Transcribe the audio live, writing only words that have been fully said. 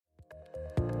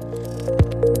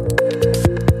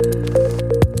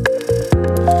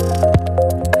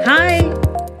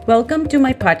Welcome to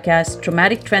my podcast,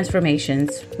 Traumatic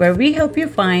Transformations, where we help you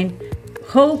find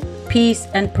hope, peace,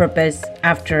 and purpose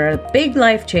after a big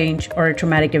life change or a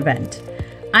traumatic event.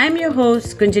 I'm your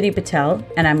host, Kunjini Patel,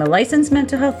 and I'm a licensed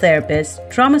mental health therapist,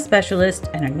 trauma specialist,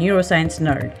 and a neuroscience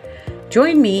nerd.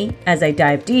 Join me as I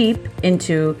dive deep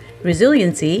into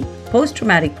resiliency,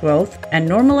 post-traumatic growth, and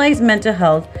normalized mental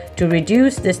health to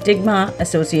reduce the stigma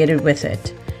associated with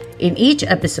it. In each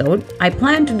episode, I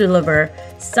plan to deliver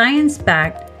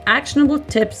science-backed, actionable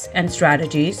tips and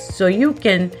strategies so you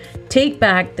can take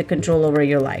back the control over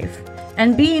your life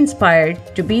and be inspired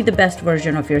to be the best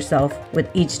version of yourself with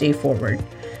each day forward.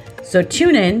 So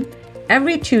tune in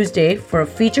every Tuesday for a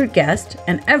featured guest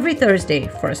and every Thursday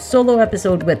for a solo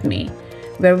episode with me,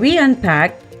 where we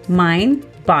unpack mind,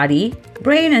 body,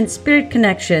 brain, and spirit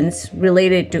connections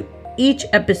related to each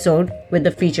episode with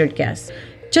the featured guest.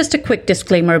 Just a quick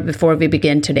disclaimer before we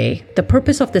begin today. The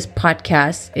purpose of this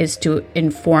podcast is to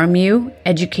inform you,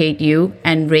 educate you,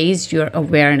 and raise your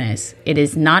awareness. It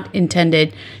is not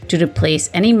intended to replace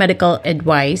any medical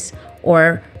advice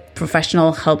or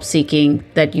professional help seeking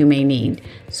that you may need.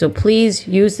 So please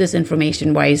use this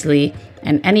information wisely,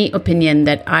 and any opinion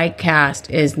that I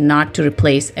cast is not to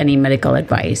replace any medical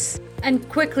advice. And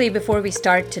quickly before we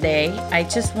start today, I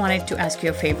just wanted to ask you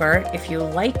a favor. If you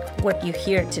like what you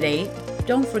hear today,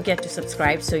 don't forget to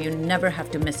subscribe so you never have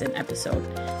to miss an episode.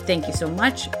 Thank you so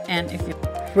much. And if you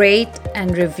rate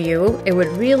and review, it would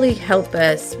really help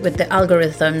us with the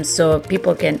algorithms so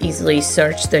people can easily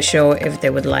search the show if they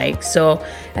would like. So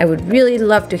I would really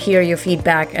love to hear your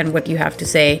feedback and what you have to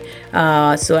say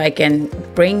so I can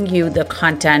bring you the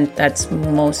content that's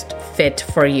most fit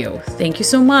for you. Thank you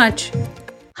so much.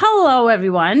 Hello,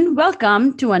 everyone.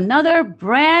 Welcome to another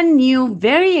brand new,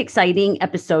 very exciting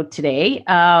episode today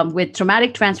with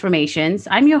Traumatic Transformations.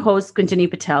 I'm your host, Kunjini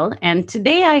Patel, and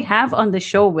today I have on the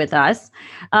show with us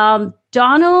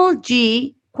Donald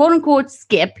G., quote unquote,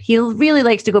 Skip. He really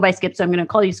likes to go by Skip, so I'm going to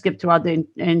call you Skip throughout the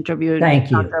interview.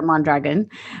 Thank you. Dr. Mondragon.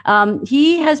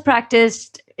 He has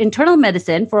practiced internal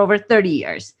medicine for over 30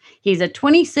 years. He's a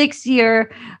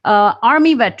 26-year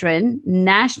Army veteran,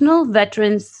 National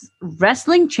Veterans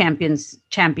Wrestling champion,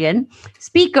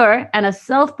 speaker, and a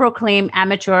self-proclaimed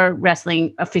amateur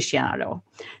wrestling aficionado.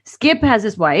 Skip has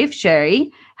his wife,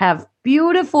 Sherry, have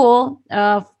beautiful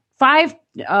 5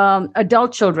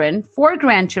 adult children, 4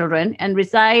 grandchildren, and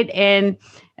reside in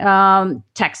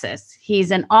Texas.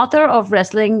 He's an author of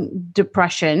Wrestling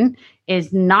Depression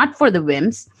is Not for the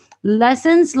Wimps,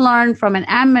 Lessons Learned from an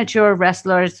Amateur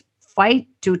Wrestler's Fight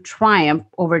to Triumph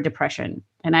Over Depression.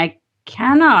 And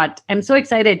I'm so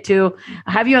excited to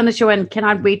have you on the show and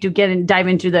cannot wait to dive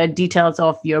into the details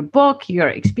of your book, your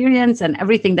experience, and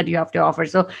everything that you have to offer.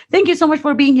 So thank you so much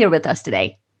for being here with us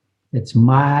today. It's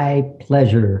my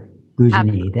pleasure,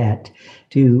 Gujani,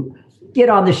 to get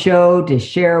on the show to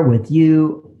share with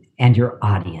you and your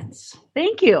audience.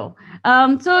 Thank you.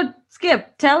 So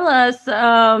Skip, tell us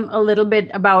a little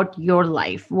bit about your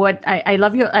life. I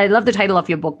love the title of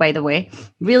your book, by the way.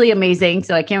 Really amazing.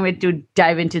 So I can't wait to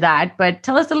dive into that. But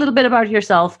tell us a little bit about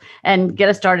yourself and get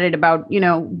us started about,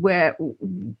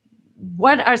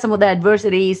 what are some of the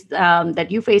adversities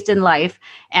that you faced in life,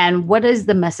 and what is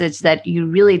the message that you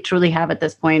really truly have at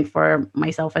this point for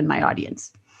myself and my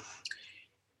audience?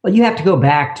 Well, you have to go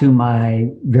back to my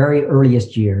very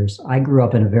earliest years. I grew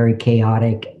up in a very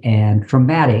chaotic and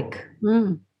traumatic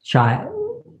from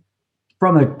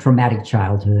a traumatic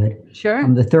childhood. Sure.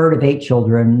 I'm the third of 8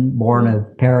 children, born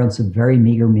of parents of very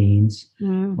meager means.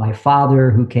 My father,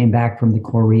 who came back from the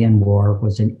Korean War,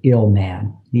 was an ill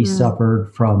man. He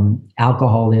suffered from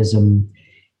alcoholism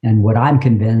and what I'm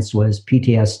convinced was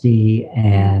PTSD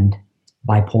and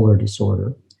bipolar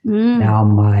disorder. Now,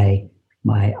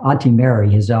 my Auntie Mary,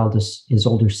 his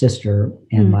older sister,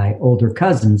 and my older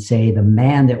cousin say the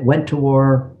man that went to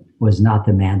war was not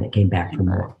the man that came back from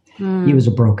war. He was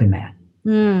a broken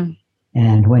man.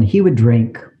 And when he would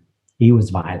drink, he was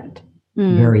violent,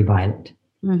 very violent.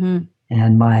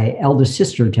 And my eldest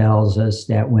sister tells us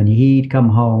that when he'd come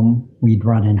home, we'd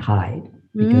run and hide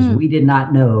because we did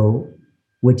not know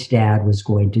which dad was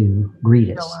going to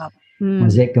greet us.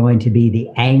 Was it going to be the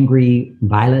angry,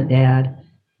 violent dad?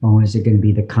 Or was it going to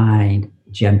be the kind,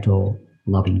 gentle,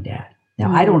 loving dad?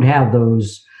 Now, I don't have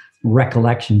those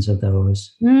recollections of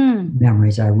those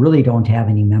memories. I really don't have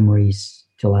any memories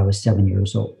till I was 7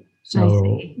 years old.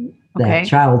 So that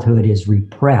childhood is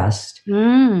repressed.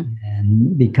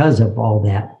 And because of all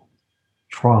that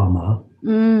trauma.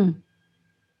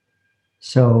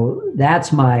 So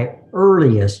that's my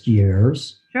earliest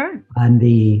years. Sure. I'm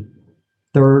the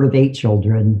third of 8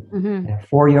 children. I have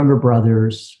 4 younger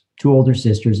brothers, 2 older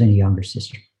sisters, and a younger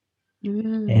sister.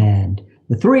 And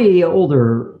the three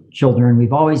older children,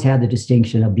 we've always had the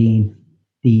distinction of being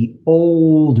the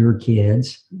older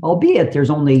kids, albeit there's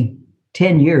only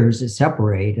 10 years that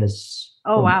separate us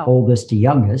from oldest to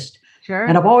youngest. Sure.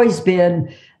 And I've always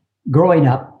been, growing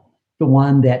up, the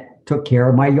one that took care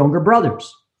of my younger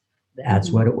brothers.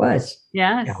 That's what it was.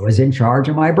 Yes. I was in charge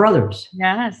of my brothers.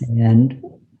 Yes. And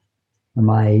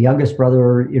my youngest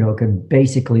brother, could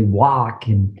basically walk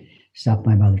and stop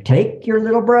my mother. Take your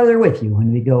little brother with you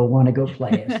when we want to go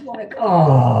play. It's like,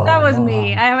 oh. That was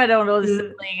me. I have an older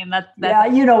sibling, and that's yeah,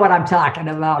 you know what I'm talking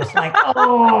about. It's like,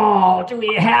 oh, do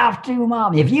we have to,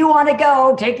 Mom? If you want to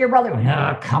go, take your brother.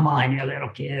 Oh, come on, you little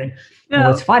kid. No.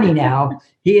 Well, it's funny now.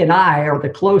 He and I are the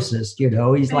closest.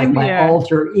 He's like my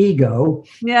alter ego.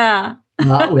 Yeah.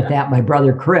 With that, my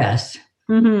brother Chris,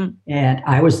 and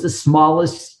I was the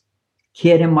smallest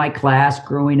kid in my class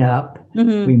growing up.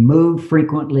 We moved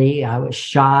frequently. I was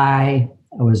shy.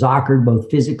 I was awkward both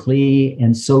physically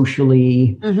and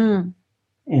socially.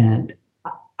 And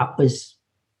I was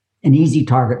an easy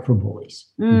target for bullies.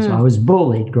 And so I was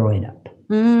bullied growing up.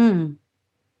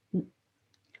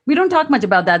 We don't talk much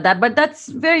about that, but that's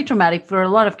very traumatic for a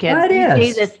lot of kids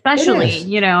these days,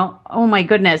 especially, oh my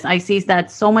goodness, I see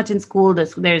that so much in school.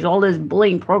 There's all this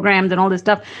bullying programs and all this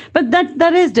stuff, but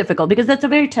that is difficult because that's a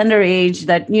very tender age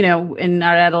that, in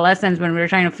our adolescence when we're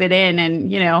trying to fit in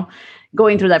and,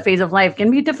 going through that phase of life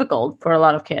can be difficult for a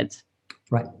lot of kids.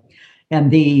 Right. And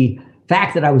the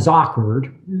fact that I was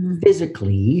awkward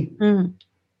physically, I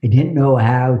didn't know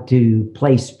how to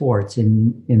play sports.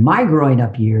 And in my growing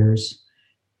up years,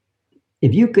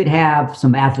 if you could have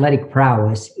some athletic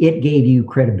prowess, it gave you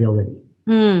credibility.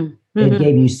 It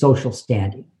gave you social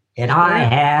standing. And I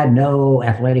had no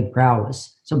athletic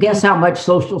prowess. So guess how much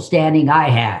social standing I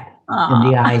had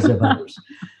in the eyes of others.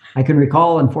 I can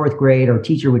recall in fourth grade, our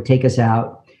teacher would take us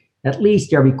out at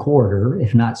least every quarter,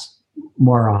 if not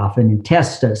more often, and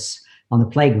test us on the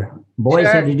playground. Boys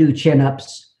had to do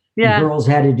chin-ups. Yeah. And girls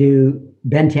had to do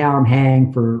bent arm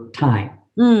hang for time.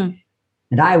 And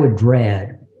I would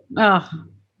dread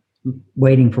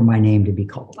waiting for my name to be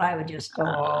called. I would just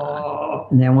go.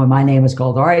 And then when my name was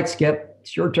called, all right, Skip,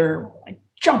 it's your turn. I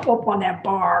jump up on that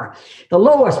bar, the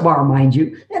lowest bar, mind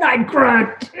you, and I'd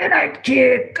grunt and I'd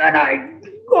kick and I'd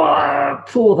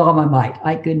pull with all my might.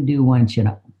 I couldn't do one chin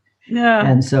up. Yeah.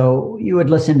 And so you would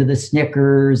listen to the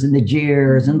snickers and the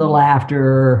jeers and the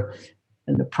laughter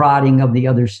and the prodding of the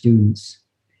other students.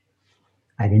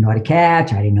 I didn't know how to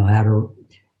catch. I didn't know how to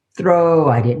throw.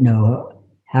 I didn't know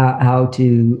how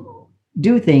to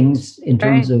do things in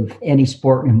terms of any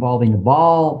sport involving a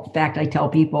ball. In fact, I tell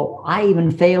people I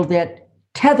even failed at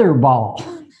tetherball.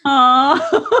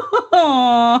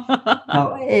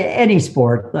 Any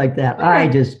sport like that. I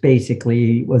just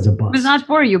basically was a bust. It was not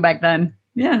for you back then.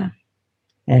 Yeah.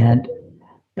 And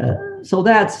so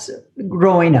that's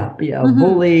growing up,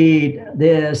 bullied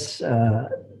this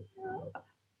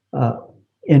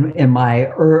in my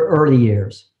early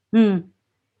years.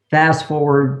 Fast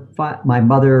forward,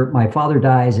 my father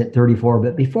dies at 34,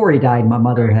 but before he died, my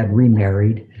mother had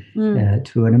remarried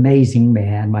to an amazing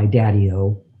man, my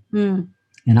daddy-o.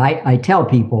 And I tell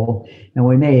people, and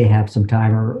we may have some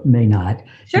time or may not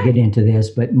to get into this,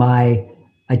 but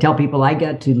I tell people I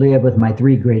got to live with my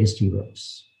three greatest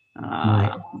heroes.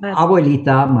 My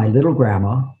abuelita, my little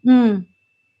grandma,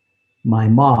 my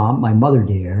mom, my mother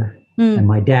dear, and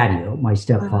my daddy-o, my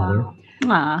stepfather.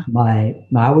 My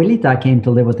abuelita came to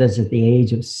live with us at the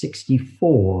age of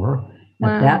 64.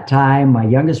 At that time, my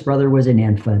youngest brother was an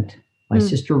infant. My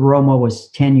sister Roma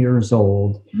was 10 years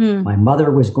old. My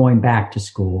mother was going back to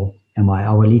school, and my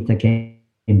abuelita came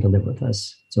to live with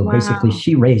us. So basically,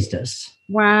 she raised us.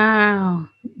 Wow.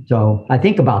 So I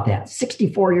think about that.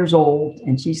 64 years old,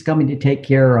 and she's coming to take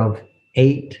care of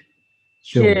 8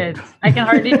 children. Kids. I can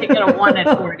hardly take care of 1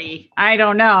 at 40. I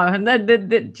don't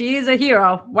know. She's a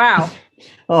hero. Wow.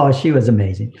 Oh, she was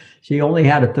amazing. She only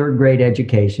had a 3rd grade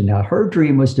education. Now, her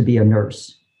dream was to be a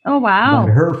nurse. Oh, wow.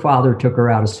 But her father took her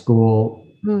out of school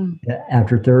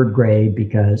after 3rd grade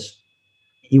because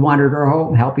he wanted her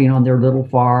home, helping on their little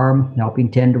farm, helping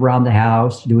tend around the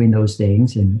house, doing those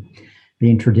things, and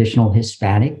being traditional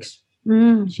Hispanics.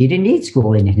 She didn't need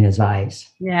schooling in his eyes.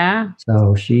 Yeah.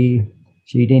 So she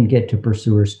didn't get to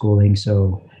pursue her schooling.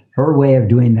 So her way of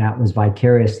doing that was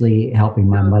vicariously helping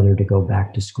my mother to go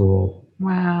back to school.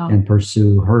 Wow. And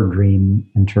pursue her dream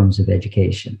in terms of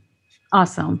education.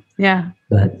 Awesome. Yeah.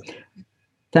 But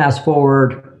fast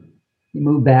forward, we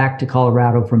moved back to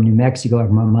Colorado from New Mexico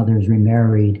after my mother's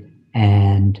remarried.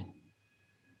 And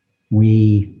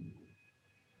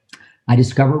I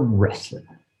discovered wrestling.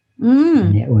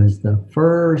 And it was the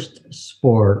first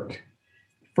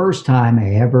first time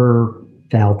I ever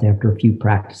felt after a few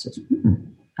practices,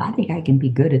 I think I can be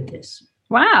good at this.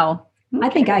 Wow. I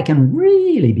think I can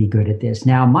really be good at this.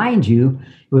 Now, mind you,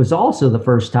 it was also the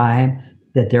first time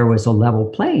that there was a level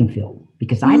playing field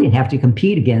because I didn't have to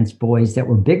compete against boys that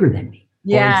were bigger than me.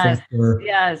 Yes. Boys that were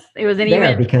Yes. It was an there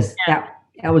even. because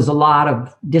that was a lot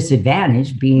of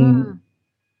disadvantage being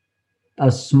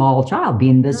a small child,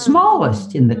 being the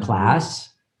smallest in the class.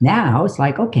 Now it's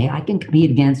like, okay, I can compete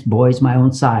against boys my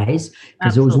own size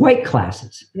because it was weight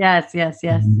classes. Yes.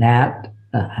 And that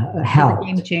helped.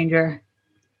 Game changer.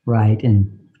 Right. And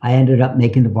I ended up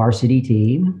making the varsity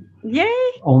team. Yay.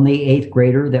 Only 8th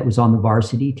grader that was on the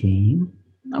varsity team.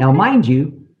 Okay. Now, mind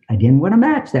you, I didn't win a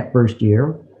match that first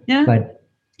year, but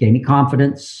gave me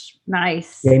confidence.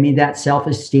 Nice. Gave me that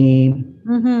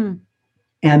self-esteem.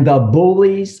 And the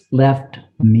bullies left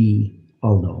me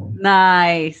alone.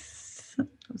 Nice.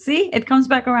 See, it comes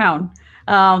back around.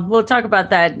 We'll talk about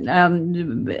that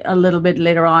a little bit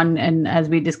later on, and as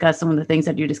we discuss some of the things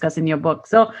that you discuss in your book.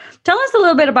 So tell us a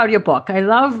little bit about your book. I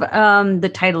love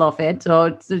the title of it.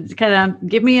 So it's kind of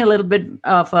give me a little bit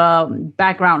of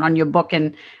background on your book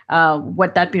and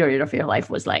what that period of your life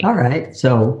was like. All right.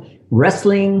 So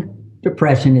Wrestling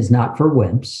Depression is Not for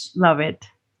Wimps. Love it.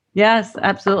 Yes,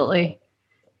 absolutely.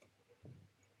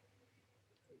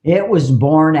 It was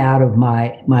born out of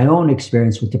my own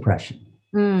experience with depression.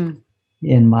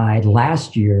 In my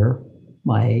last year,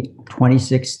 my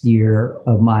 26th year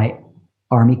of my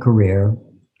Army career,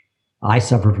 I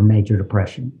suffered from major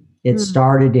depression. It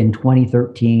started in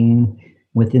 2013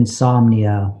 with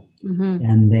insomnia,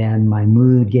 and then my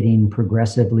mood getting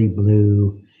progressively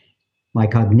blue, my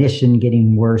cognition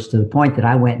getting worse to the point that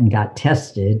I went and got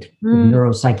tested with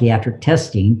neuropsychiatric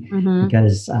testing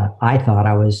because I thought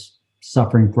I was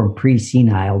suffering from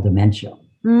pre-senile dementia.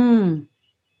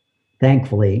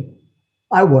 Thankfully,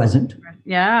 I wasn't.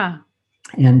 Yeah.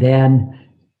 And then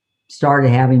started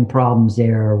having problems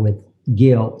there with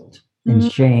guilt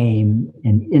and shame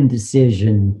and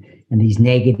indecision and these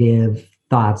negative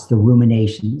thoughts, the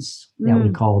ruminations that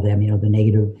we call them, the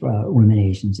negative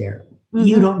ruminations there.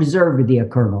 You don't deserve to be a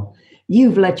colonel.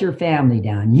 You've let your family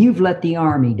down. You've let the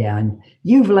Army down.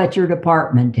 You've let your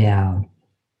department down.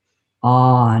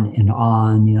 On and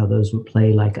on, those would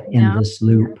play like an endless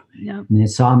loop. And the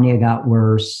insomnia got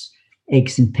worse.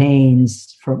 Aches and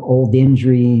pains from old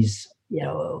injuries,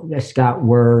 just got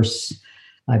worse.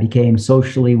 I became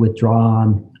socially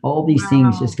withdrawn. All these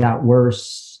things just got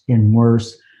worse and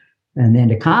worse. And then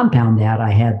to compound that,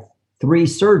 I had 3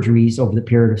 surgeries over the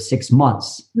period of 6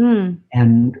 months.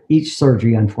 And each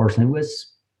surgery, unfortunately,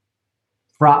 was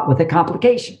fraught with a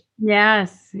complication.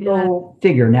 Yes. Go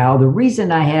figure. Now, the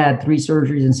reason I had 3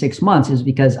 surgeries in 6 months is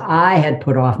because I had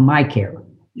put off my care,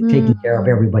 taking care of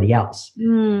everybody else.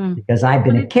 Because I've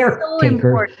been a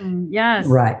caretaker. So yes.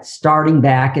 Right. Starting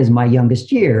back as my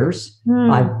youngest years,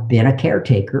 I've been a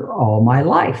caretaker all my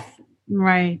life.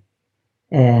 Right.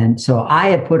 And so I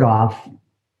had put off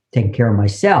taking care of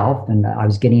myself, and I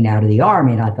was getting out of the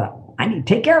Army, and I thought, I need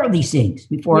to take care of these things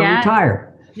before I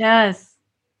retire. Yes.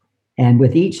 And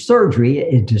with each surgery,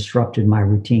 it disrupted my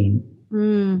routine.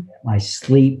 My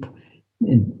sleep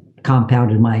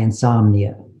compounded my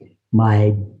insomnia.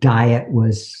 My diet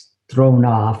was thrown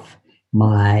off.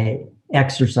 My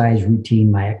exercise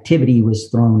routine, my activity was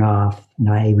thrown off. And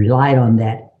I relied on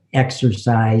that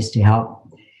exercise to help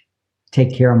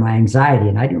take care of my anxiety.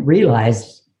 And I didn't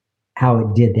realize how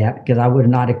it did that because I would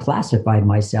not have classified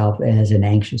myself as an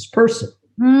anxious person.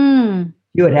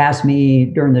 You would ask me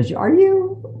during this, are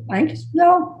you anxious?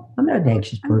 No, I'm not an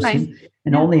anxious person.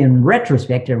 And only in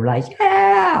retrospect, I realized,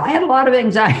 I had a lot of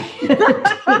anxiety.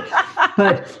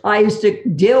 But I used to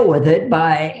deal with it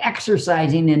by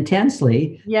exercising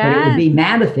intensely. But it would be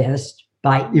manifest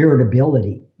by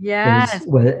irritability. Yes.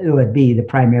 It would be the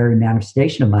primary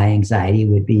manifestation of my anxiety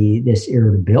would be this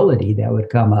irritability that would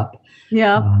come up.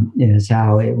 Is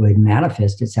how it would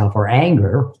manifest itself, or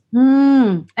anger.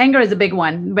 Anger is a big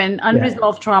one. When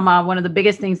unresolved trauma, one of the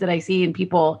biggest things that I see in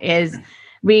people is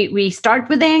we start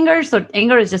with anger. So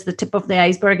anger is just the tip of the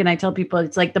iceberg. And I tell people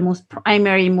it's like the most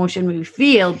primary emotion we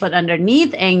feel, but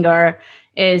underneath anger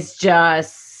is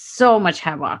just so much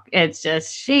havoc. It's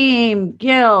just shame,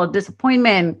 guilt,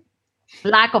 disappointment,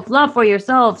 lack of love for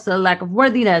yourself, so lack of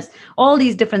worthiness, all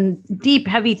these different deep,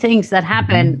 heavy things that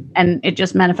happen, and it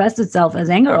just manifests itself as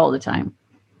anger all the time.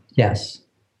 Yes.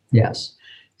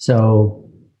 So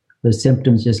the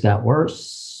symptoms just got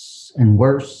worse and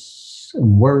worse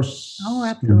and worse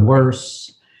and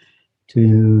worse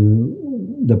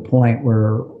to the point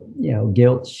where,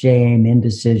 guilt, shame,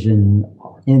 indecision,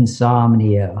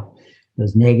 insomnia,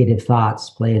 those negative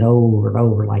thoughts played over and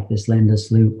over like this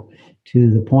endless loop,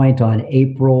 to the point on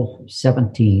April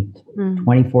 17th,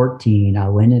 2014, I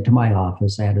went into my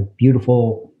office. I had a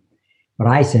beautiful, what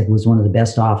I said was one of the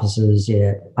best offices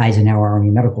at Eisenhower Army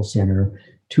Medical Center.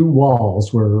 2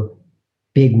 walls were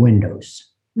big windows.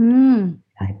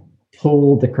 I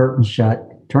pulled the curtains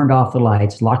shut, turned off the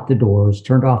lights, locked the doors,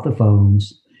 turned off the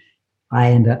phones.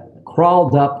 I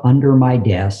crawled up under my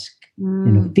desk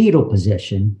in a fetal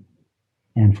position.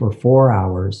 And for 4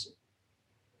 hours,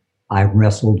 I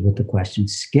wrestled with the question,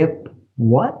 Skip,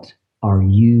 what are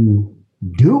you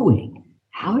doing?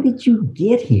 How did you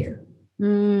get here?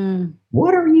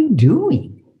 What are you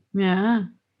doing? Yeah.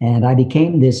 And I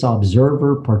became this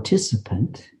observer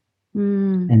participant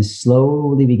and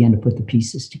slowly began to put the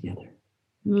pieces together.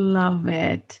 Love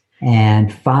it.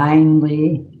 And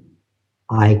finally,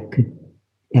 I could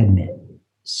admit,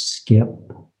 Skip,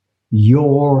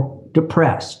 you're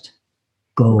depressed.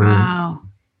 Go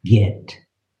get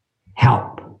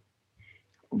help.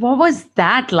 What was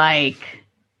that like?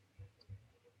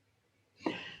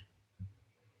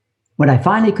 When I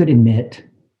finally could admit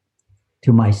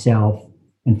to myself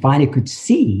and finally could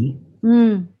see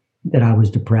that I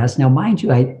was depressed. Now, mind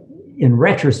you, in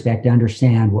retrospect, I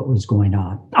understand what was going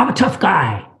on. I'm a tough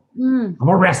guy. I'm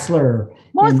a wrestler.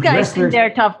 Most guys think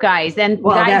they're tough guys. And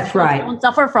guys that's right. don't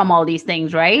suffer from all these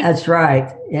things, right? That's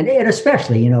right. And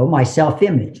especially, my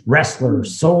self-image, wrestler,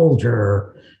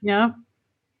 soldier. Yeah.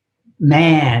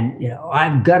 Man,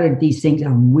 I've gutted these things,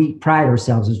 and we pride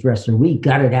ourselves as wrestlers. We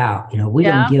gut it out. We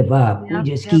don't give up. We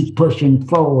just keep pushing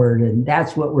forward, and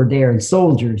that's what we're there. And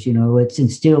soldiers, it's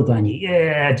instilled on you.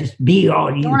 Yeah, just be all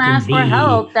you can be. Don't ask for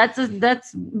help. That's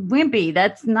wimpy.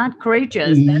 That's not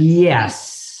courageous.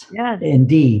 Yes,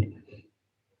 indeed.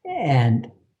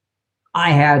 And I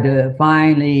had to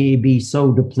finally be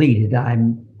so depleted.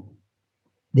 I'm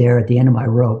there at the end of my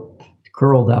rope,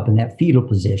 curled up in that fetal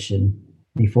position,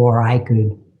 before I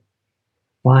could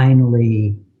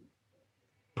finally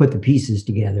put the pieces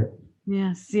together.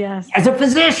 Yes. As a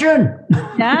physician.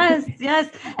 Yes.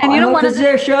 And I'm a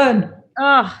physician.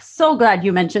 So glad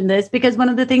you mentioned this, because one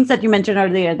of the things that you mentioned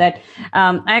earlier that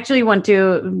I actually want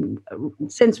to,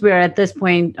 since we're at this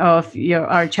point of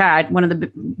our chat, one of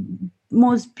the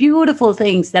most beautiful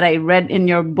things that I read in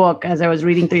your book as I was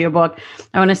reading through your book,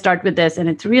 I want to start with this. And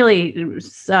it's really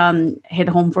hit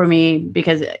home for me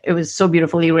because it was so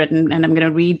beautifully written. And I'm going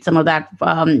to read some of that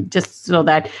just so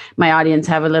that my audience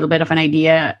have a little bit of an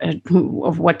idea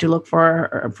of what to look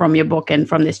for from your book and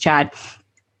from this chat.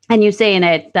 And you say in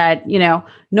it that,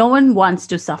 no one wants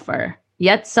to suffer,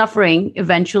 yet suffering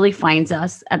eventually finds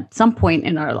us at some point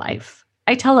in our life.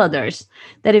 I tell others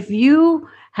that if you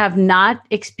have not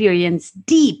experienced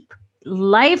deep,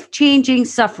 life-changing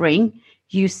suffering,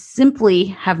 you simply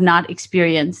have not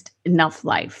experienced enough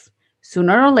life.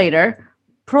 Sooner or later,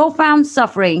 profound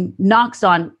suffering knocks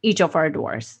on each of our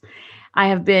doors. I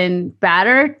have been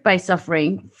battered by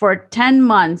suffering for 10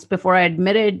 months before I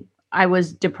admitted I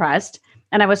was depressed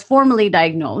and I was formally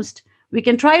diagnosed. We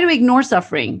can try to ignore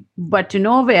suffering, but to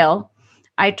no avail.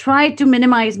 I tried to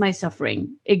minimize my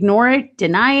suffering, ignore it,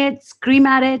 deny it, scream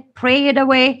at it, pray it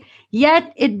away,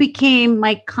 yet it became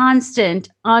my constant,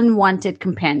 unwanted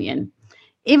companion.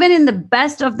 Even in the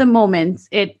best of the moments,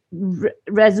 it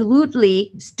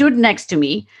resolutely stood next to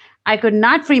me. I could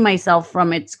not free myself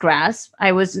from its grasp.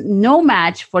 I was no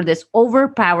match for this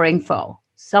overpowering foe.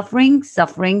 Suffering.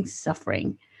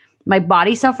 My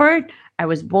body suffered. I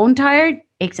was bone tired.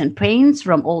 Aches and pains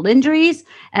from old injuries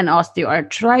and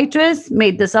osteoarthritis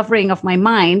made the suffering of my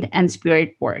mind and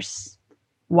spirit worse.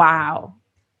 Wow.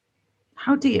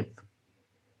 How deep.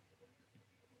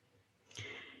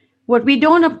 What we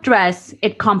don't address,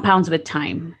 it compounds with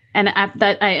time. And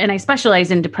I specialize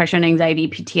in depression, anxiety,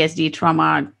 PTSD,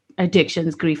 trauma,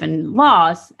 addictions, grief, and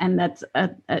loss. And that's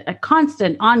a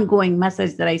constant ongoing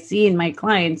message that I see in my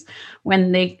clients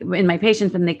when my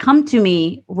patients, when they come to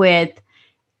me with,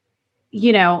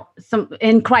 some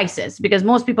in crisis, because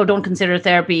most people don't consider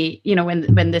therapy,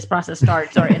 when this process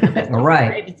starts or in the midst of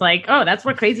right. It's like, oh, that's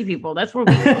for crazy people. That's for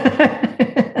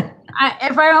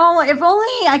if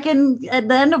only I can, at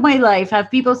the end of my life,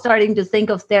 have people starting to think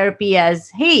of therapy as,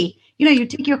 hey, you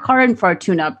take your car in for a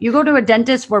tune-up. You go to a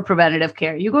dentist for preventative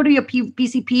care. You go to your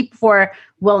PCP for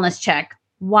wellness check.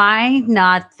 Why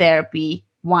not therapy?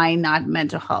 Why not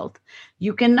mental health?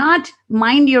 You cannot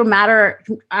mind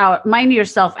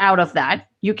yourself out of that.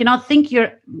 You cannot think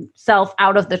yourself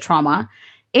out of the trauma.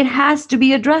 It has to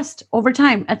be addressed over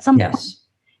time at some point.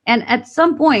 And at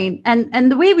some point,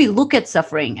 and the way we look at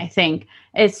suffering, I think,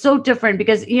 is so different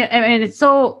because, I mean, it's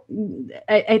so,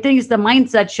 I think it's the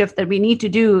mindset shift that we need to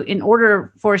do in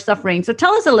order for suffering. So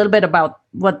tell us a little bit about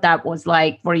what that was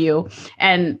like for you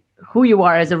and who you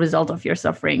are as a result of your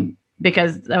suffering,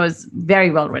 because that was very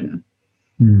well written.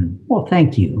 Well,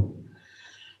 thank you.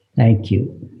 Thank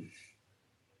you.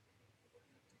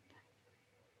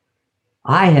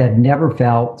 I had never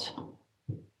felt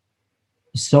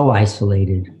so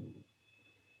isolated,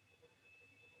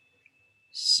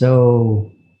 so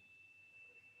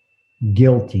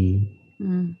guilty,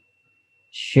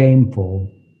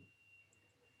 shameful.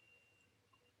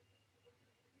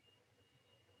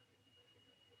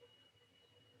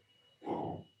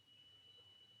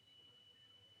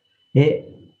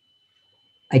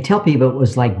 I tell people it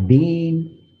was like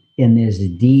being in this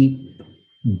deep,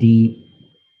 deep,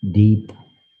 deep,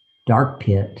 dark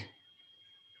pit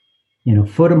in a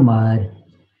foot of mud,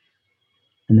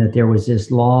 and that there was this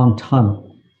long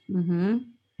tunnel, and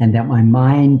that my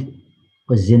mind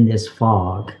was in this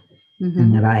fog,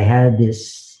 and that I had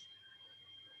this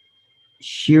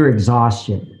sheer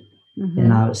exhaustion,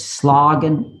 and I was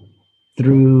slogging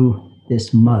through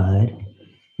this mud.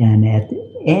 And at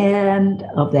the end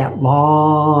of that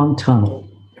long tunnel,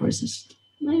 there was this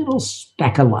little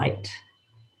speck of light.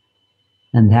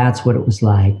 And that's what it was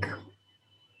like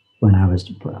when I was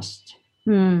depressed.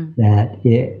 That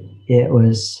it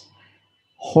was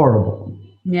horrible.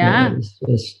 Yeah. It was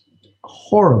just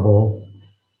horrible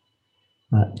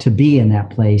to be in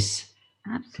that place.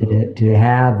 Absolutely. To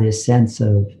have this sense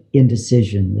of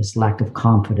indecision, this lack of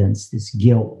confidence, this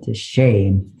guilt, this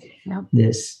shame,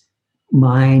 this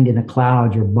mind in a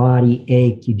cloud, your body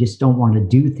ache, you just don't want to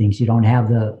do things. You don't have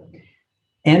the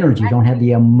energy, you don't have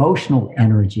the emotional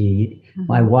energy.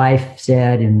 My wife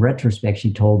said, in retrospect,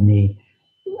 she told me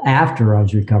after I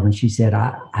was recovering, she said,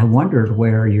 I wondered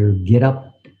where your get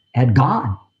up had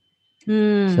gone.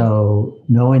 So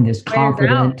knowing this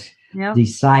confident,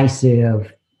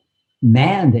 decisive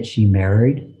man that she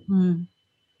married,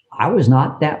 I was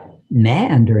not that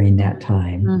man during that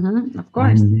time. Of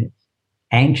course.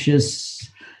 Anxious,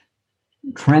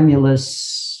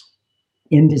 tremulous,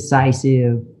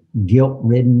 indecisive,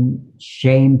 guilt-ridden,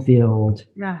 shame-filled,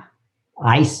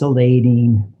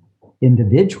 isolating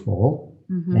individual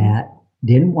that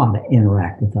didn't want to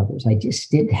interact with others. I just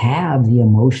didn't have the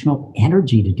emotional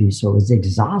energy to do so. It was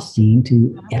exhausting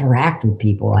to interact with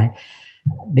people. I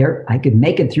could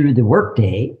make it through the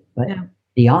workday, but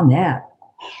beyond that,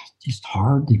 just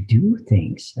hard to do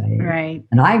things. Right.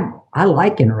 And I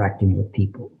like interacting with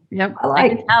people. Yep. I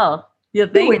like can tell.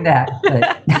 doing that.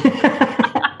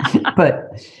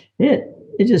 But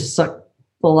it just sucked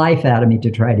the life out of me to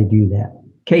try to do that.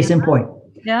 Case in point.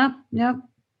 Yep.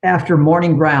 After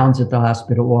morning rounds at the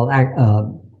hospital,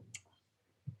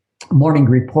 morning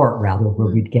report rather,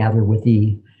 where we'd gather with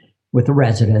the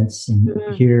residents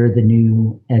and hear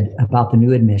about the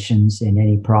new admissions and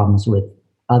any problems with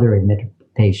other admitted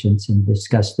patients and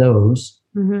discuss those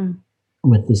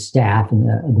with the staff and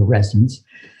the residents.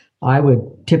 I would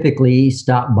typically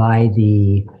stop by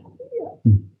the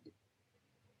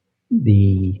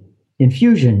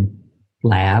infusion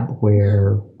lab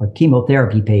where our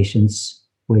chemotherapy patients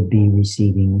would be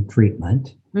receiving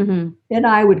treatment. And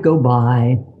I would go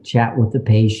by, chat with the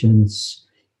patients,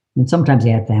 and sometimes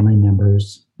they had family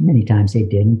members. Many times they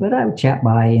didn't, but I would chat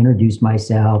by, introduce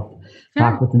myself,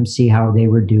 talk with them, see how they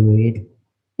were doing.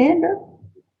 And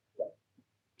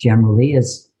generally,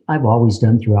 as I've always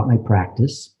done throughout my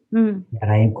practice, that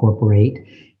I incorporate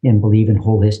and believe in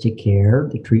holistic care,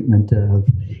 the treatment of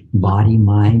body,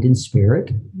 mind, and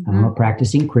spirit. I'm a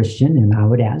practicing Christian, and I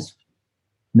would ask,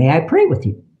 may I pray with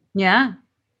you? Yeah.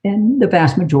 And the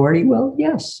vast majority, well,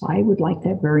 yes, I would like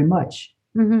that very much.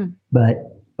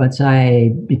 But once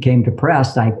I became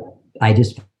depressed, I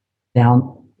just found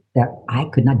that I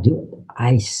could not do it.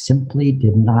 I simply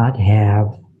did not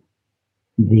have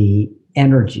the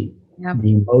energy,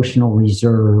 the emotional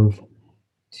reserve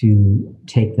to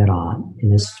take that on,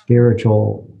 and the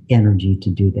spiritual energy to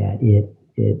do that.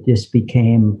 It just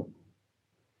became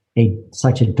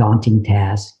such a daunting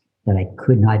task that I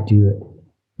could not do it.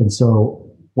 And so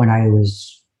when I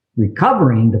was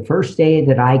recovering, the first day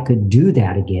that I could do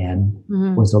that again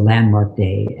was a landmark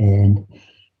day. And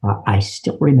I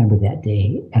still remember that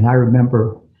day. And I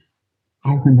remember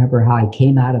how I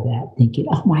came out of that thinking,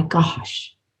 oh my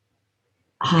gosh,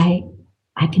 I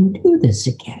can do this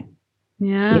again.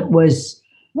 Yeah. It was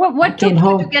what took you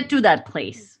to get to that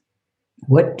place?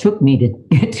 What took me to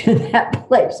get to that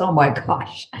place? Oh my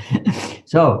gosh.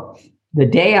 So the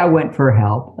day I went for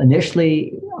help,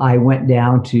 initially I went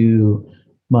down to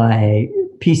my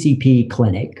PCP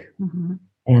clinic,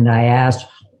 and I asked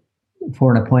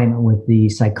for an appointment with the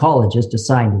psychologist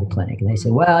assigned to the clinic. And they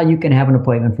said, well, you can have an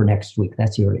appointment for next week.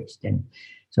 That's the earliest. And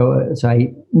so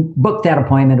I booked that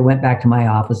appointment and went back to my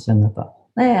office, and I thought,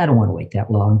 I don't want to wait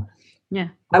that long. Yeah.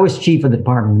 I was chief of the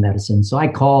Department of Medicine. So I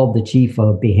called the chief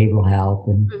of behavioral health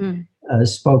and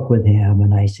spoke with him.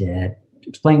 And I said,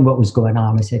 explained what was going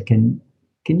on. I said, can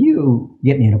you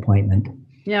get me an appointment?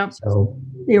 Yeah. So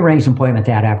they arranged an appointment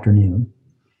that afternoon.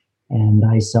 And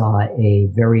I saw a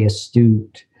very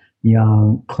astute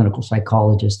young clinical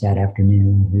psychologist that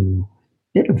afternoon who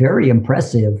did a very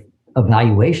impressive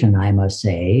evaluation, I must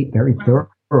say, very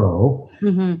thorough,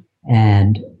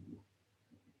 and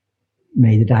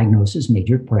made the diagnosis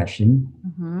major depression.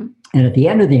 And at the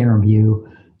end of the interview,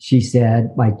 she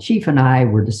said, my chief and I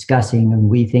were discussing, and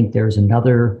we think there's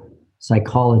another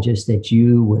psychologist that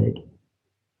you would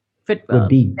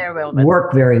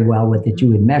work very well with, that you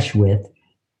would mesh with,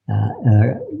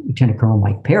 Lieutenant Colonel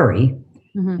Mike Perry.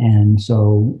 And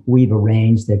so we've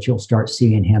arranged that you'll start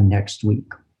seeing him next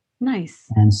week. Nice.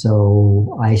 And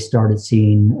so I started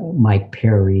seeing Mike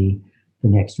Perry the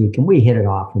next week, and we hit it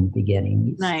off from the beginning.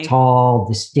 He's nice. Tall,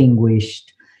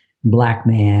 distinguished Black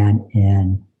man.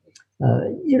 And,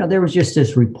 there was just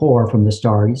this rapport from the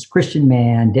start. He's a Christian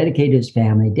man, dedicated to his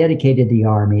family, dedicated to the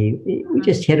Army. We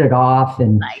just hit it off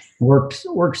and worked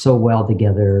so well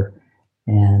together.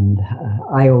 And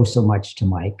I owe so much to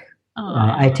Mike.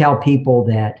 I tell people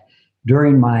that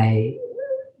during my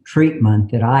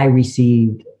treatment that I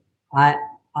received,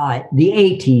 the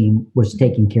A-team was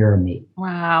taking care of me.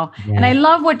 Wow. Yeah. And I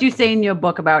love what you say in your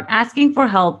book about asking for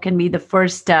help can be the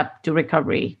first step to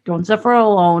recovery. Don't suffer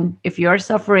alone. If you're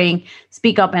suffering,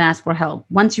 speak up and ask for help.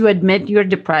 Once you admit you're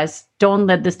depressed, don't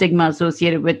let the stigma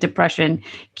associated with depression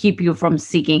keep you from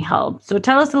seeking help. So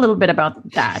tell us a little bit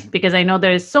about that, because I know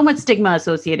there's so much stigma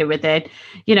associated with it.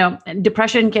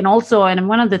 Depression can also, and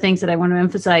one of the things that I want to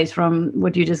emphasize from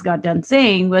what you just got done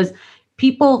saying was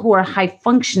people who are high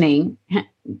functioning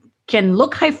can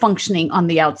look high functioning on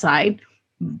the outside,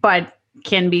 but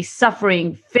can be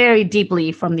suffering very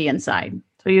deeply from the inside.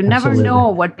 So you never know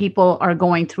what people are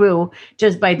going through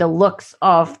just by the looks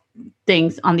of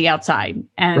things on the outside.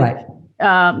 And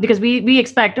because we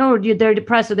expect, they're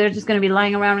depressed, so they're just going to be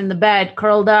lying around in the bed,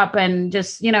 curled up, and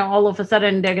just, all of a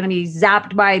sudden they're going to be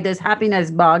zapped by this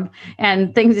happiness bug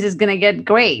and things is going to get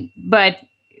great. But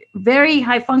very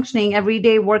high functioning,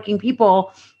 everyday working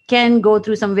people can go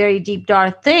through some very deep,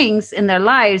 dark things in their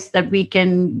lives that we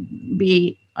can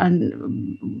be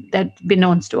that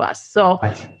beknownst to us. So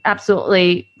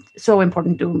absolutely so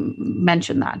important to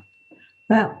mention that.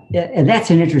 Well, and that's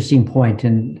an interesting point.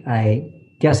 And I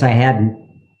guess I hadn't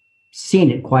seen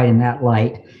it quite in that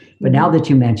light. But now that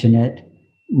you mention it,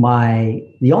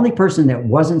 the only person that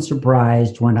wasn't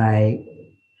surprised when I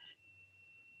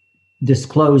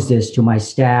disclosed this to my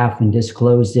staff and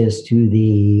disclosed this to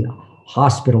the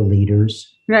hospital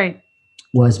leaders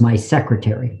was my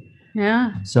secretary.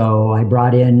 Yeah. So I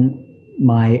brought in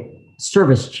my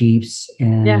service chiefs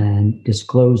and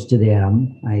disclosed to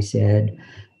them. I said,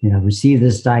 receive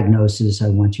this diagnosis. I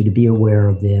want you to be aware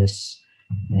of this.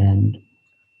 And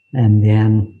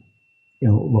then,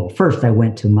 first I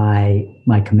went to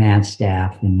my command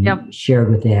staff and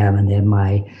shared with them, and then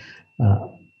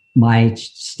my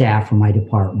staff from my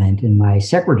department, and my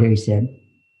secretary said,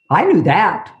 I knew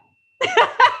that.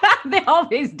 They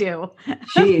always do.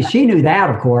 She knew that,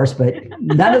 of course, but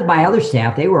none of my other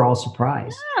staff, they were all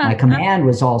surprised. My command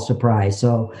was all surprised.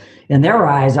 So in their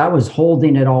eyes, I was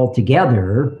holding it all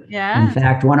together. Yeah. In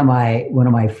fact, one of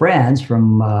my friends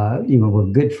from, we're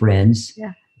good friends.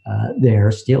 Yeah.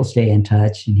 There still stay in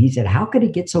touch. And he said, how could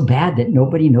it get so bad that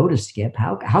nobody noticed, Skip?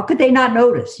 How could they not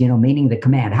notice, meaning the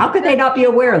command? How could they not be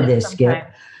aware of this,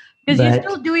 Skip? Because you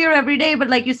still do your everyday, but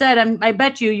like you said, I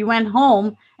bet you went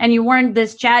home and you weren't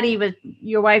this chatty with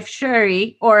your wife,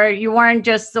 Sherry, or you weren't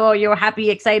just so your happy,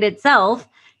 excited self.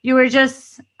 You were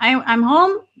just, I'm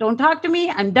home. Don't talk to me.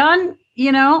 I'm done,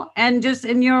 and just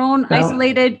in your own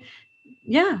isolated.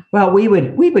 Yeah. Well, we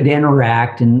would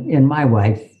interact, and my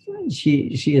wife,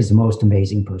 she is the most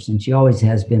amazing person. She always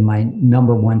has been my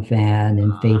number one fan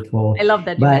and faithful. I love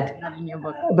that. But in your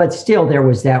book. But still, there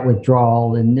was that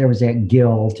withdrawal, and there was that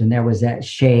guilt, and there was that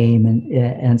shame,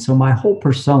 and so my whole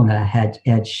persona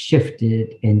had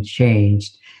shifted and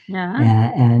changed. Yeah.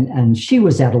 And she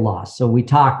was at a loss. So we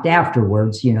talked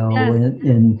afterwards,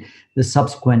 in the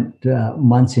subsequent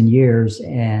months and years,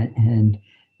 and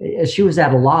she was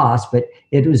at a loss. But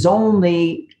it was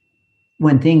only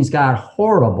when things got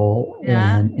horrible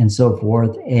and so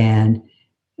forth, and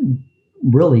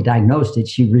really diagnosed it,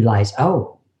 she realized,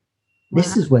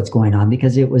 this is what's going on,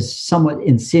 because it was somewhat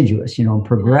insidious, and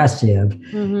progressive.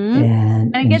 Mm-hmm.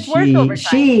 And it gets worse over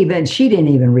time. She didn't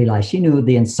even realize. She knew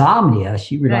the insomnia.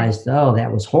 She realized, oh,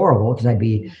 that was horrible, because I'd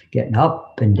be getting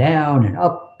up and down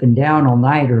all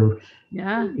night, or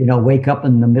wake up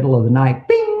in the middle of the night,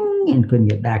 bing, and couldn't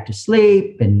get back to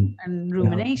sleep, and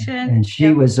rumination. And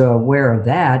she was aware of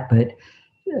that, but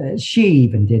she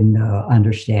even didn't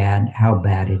understand how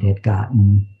bad it had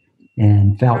gotten,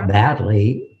 and felt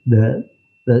badly the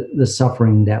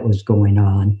suffering that was going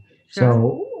on.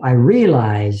 So I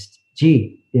realized,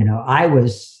 I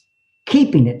was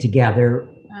keeping it together.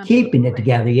 Absolutely. Keeping it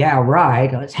together. Yeah,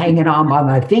 right. I was hanging on by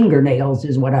my fingernails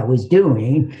is what I was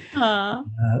doing.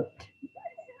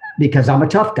 Because I'm a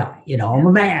tough guy. I'm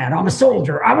a man. I'm a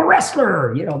soldier. I'm a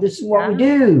wrestler. This is what we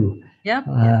do. Yep.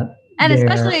 And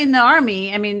especially in the army,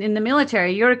 in the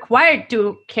military, you're required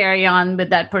to carry on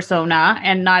with that persona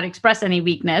and not express any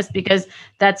weakness, because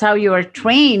that's how you are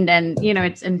trained. And,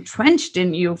 it's entrenched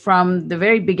in you from the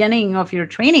very beginning of your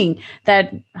training,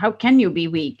 that how can you be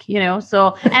weak,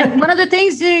 So, and one of the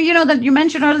things, that you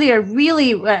mentioned earlier,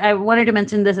 really, I wanted to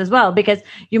mention this as well, because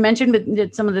you mentioned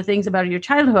with some of the things about your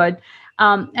childhood.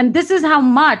 And this is how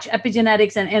much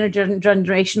epigenetics and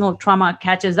intergenerational trauma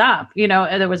catches up.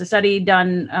 There was a study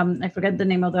done, I forget the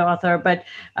name of the author, but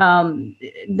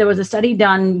there was a study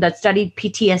done that studied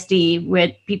PTSD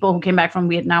with people who came back from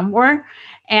Vietnam War.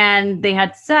 And they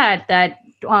had said that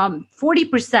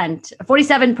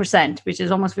 47%, which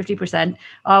is almost 50%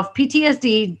 of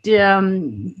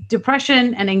PTSD,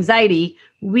 depression, and anxiety,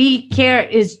 we are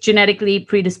genetically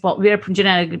predisposed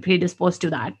to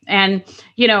that. And,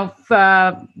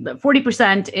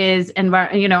 40% is,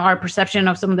 our perception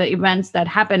of some of the events that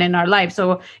happen in our life.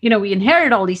 So, we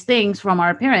inherit all these things from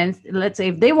our parents, let's say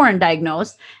if they weren't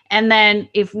diagnosed. And then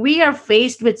if we are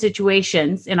faced with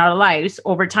situations in our lives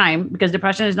over time, because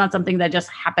depression is not something that just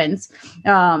happens,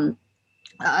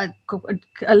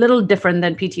 a little different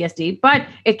than PTSD, but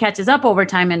it catches up over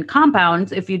time and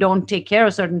compounds if you don't take care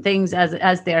of certain things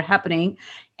as they're happening.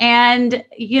 And,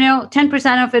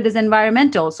 10% of it is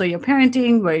environmental. So your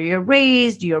parenting, where you're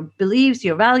raised, your beliefs,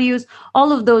 your values,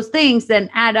 all of those things then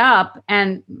add up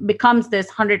and becomes this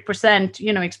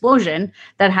 100%, explosion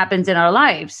that happens in our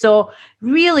lives. So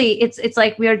really, it's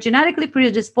like we are genetically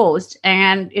predisposed.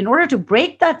 And in order to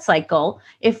break that cycle,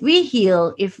 if we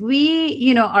heal, if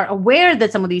we, are aware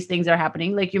that some of these things are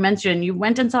happening, like you mentioned, you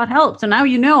went and sought help. So now,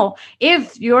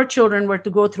 if your children were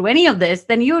to go through any of this,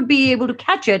 then you would be able to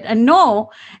catch it and know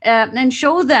and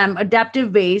show them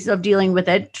adaptive ways of dealing with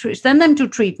it, send them to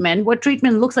treatment, what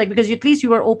treatment looks like, because at least you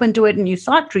were open to it and you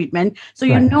sought treatment. So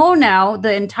you know now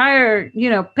the entire,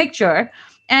 picture,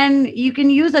 and you can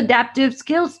use adaptive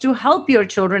skills to help your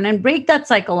children and break that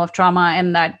cycle of trauma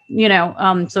and that,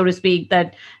 so to speak,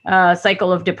 that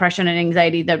cycle of depression and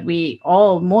anxiety that we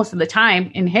all most of the time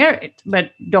inherit,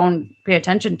 but don't pay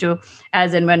attention to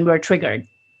as and when we're triggered.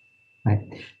 Right.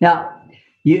 Now,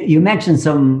 you mentioned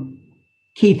some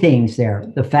key things there.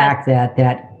 The fact that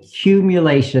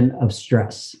accumulation of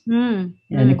stress. And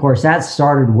of course, that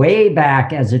started way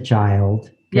back as a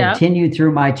child, continued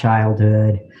through my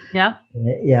childhood,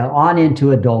 on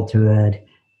into adulthood.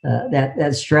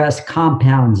 That stress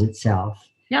compounds itself.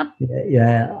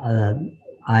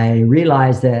 I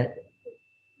realized that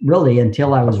really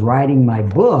until I was writing my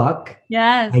book,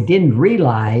 I didn't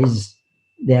realize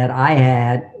that I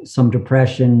had some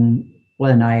depression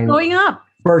when I growing up.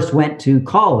 First went to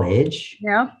college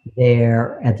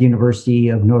there at the University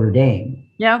of Notre Dame.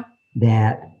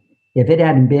 That if it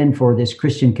hadn't been for this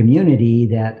Christian community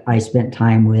that I spent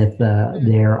time with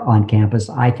there on campus,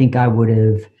 I think I would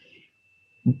have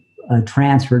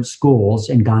transferred schools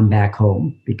and gone back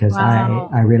home, because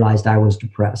I realized I was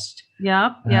depressed.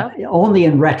 Only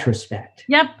in retrospect.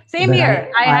 Same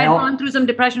here. I had gone through some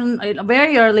depression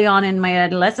very early on in my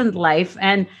adolescent life,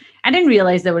 and I didn't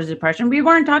realize there was depression. We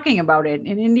weren't talking about it.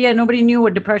 In India, nobody knew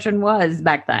what depression was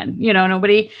back then.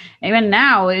 Nobody, even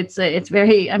now, it's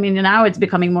very, now it's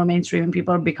becoming more mainstream and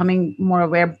people are becoming more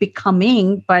aware, but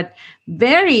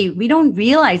we don't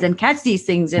realize and catch these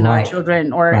things in our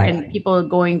children or in people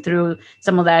going through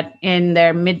some of that in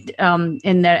their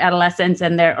in their adolescence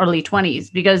and their early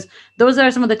 20s, because those are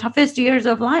some of the toughest years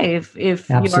of life.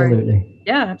 Absolutely.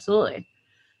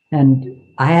 And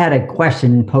I had a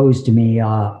question posed to me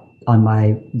on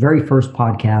my very first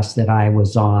podcast that I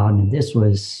was on, and this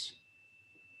was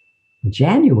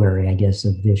January, I guess,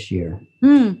 of this year.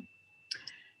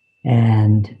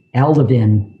 And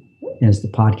Eldavin is the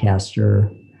podcaster,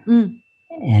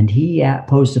 and he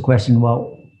posed the question,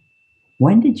 well,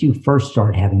 when did you first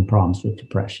start having problems with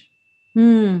depression?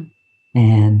 And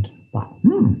thought,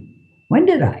 when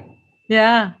did I?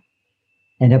 Yeah.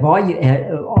 And if all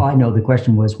I know, the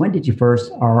question was, when did you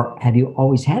first, or have you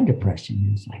always had depression?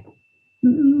 And it's like,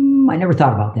 I never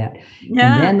thought about that.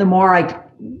 Yeah. And then the more I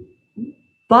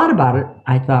thought about it,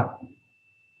 I thought,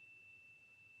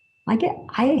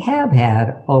 I have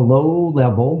had a low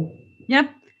level Yep.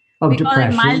 of We call it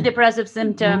depression. mild depressive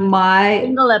symptoms. My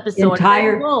single episode.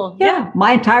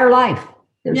 my entire life.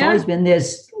 There's Yeah. always been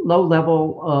this low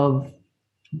level of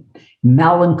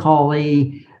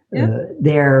melancholy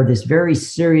this very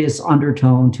serious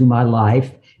undertone to my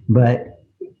life. But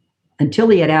until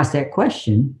he had asked that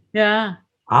question,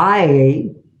 I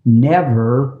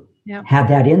never had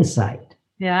that insight.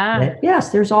 That,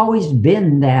 yes, there's always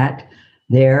been that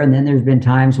there. And then there's been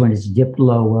times when it's dipped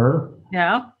lower.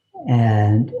 Yeah.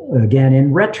 And again,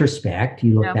 in retrospect,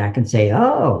 you look back and say,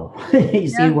 oh, you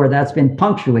see where that's been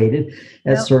punctuated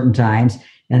at certain times.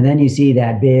 And then you see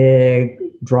that big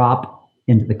drop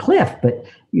into the cliff. But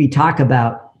you talk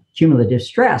about cumulative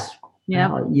stress.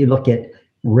 Yeah. You look at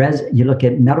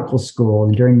medical school,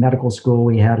 and during medical school,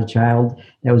 we had a child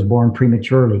that was born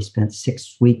prematurely, spent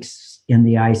 6 weeks in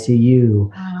the ICU.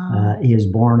 Wow. He was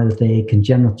born with a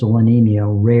congenital anemia,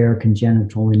 rare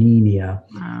congenital anemia.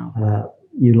 Wow.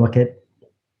 You look at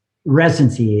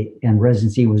residency, and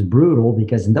residency was brutal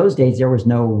because in those days there was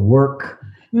no work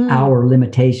hour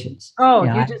limitations. Oh,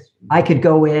 I could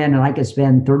go in and I could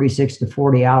spend 36 to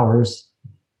 40 hours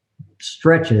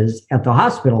stretches at the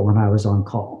hospital when I was on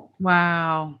call.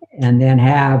 Wow. And then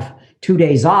have 2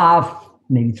 days off,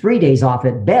 maybe 3 days off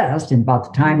at best. And about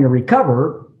the time you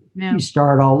recover, you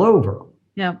start all over.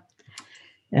 Yeah.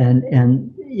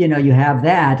 And you have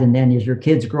that. And then as your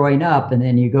kid's growing up, and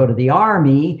then you go to the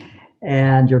Army,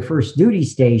 and your first duty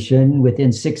station,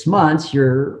 within 6 months,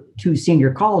 your 2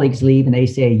 senior colleagues leave, and they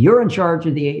say, you're in charge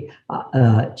of the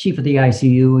chief of the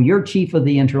ICU, you're chief of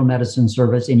the internal medicine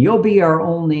service, and you'll be our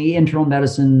only internal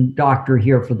medicine doctor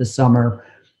here for the summer.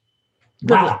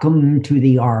 Welcome to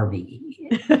the Army.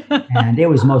 And it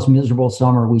was the most miserable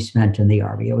summer we spent in the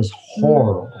Army. It was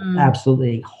horrible,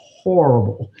 absolutely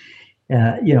horrible.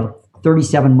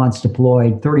 37 months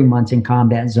deployed, 30 months in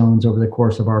combat zones over the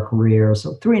course of our career.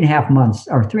 So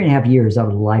 3.5 years out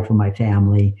of the life of my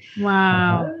family.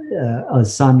 Wow. A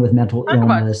son with mental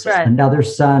illness, another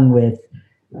son with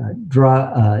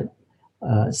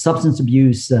substance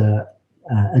abuse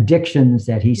addictions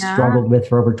that he struggled with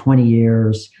for over 20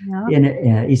 years.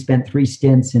 Yeah. He spent 3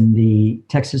 stints in the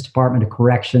Texas Department of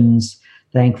Corrections.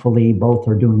 Thankfully, both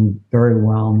are doing very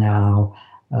well now.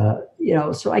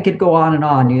 So I could go on and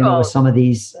on, with some of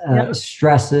these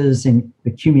stresses and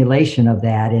accumulation of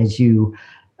that as you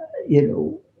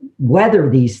weather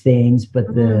these things,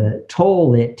 but the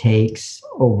toll it takes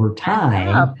over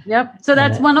time. Yep. So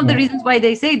that's one of the reasons why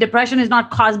they say depression is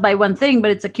not caused by one thing, but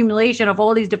it's accumulation of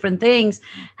all these different things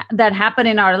that happen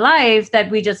in our lives that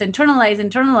we just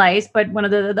internalize. But one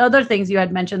of the other things you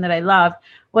had mentioned that I loved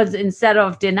was, instead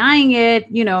of denying it,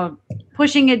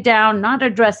 pushing it down, not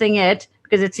addressing it,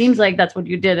 because it seems like that's what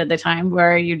you did at the time,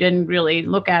 where you didn't really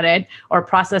look at it or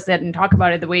process it and talk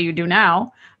about it the way you do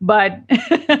now. But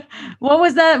what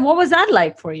was that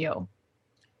like for you?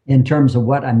 In terms of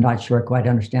what? I'm not sure I quite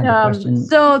understand the question.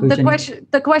 So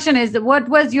the question is, what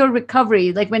was your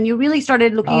recovery like when you really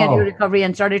started looking at your recovery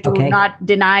and started to not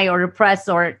deny or repress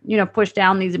or push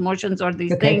down these emotions or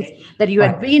these things that you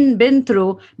had been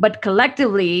through, but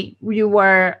collectively you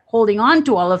were holding on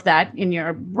to all of that in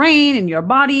your brain, in your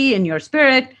body, in your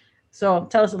spirit. So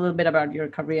tell us a little bit about your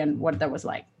recovery and what that was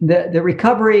like. The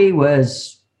recovery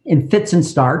was in fits and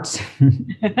starts,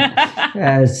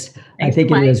 as I think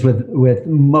it is with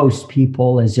most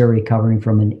people as they're recovering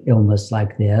from an illness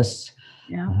like this.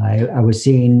 Yeah. I was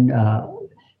seeing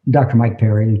Dr. Mike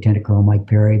Perry, Lieutenant Colonel Mike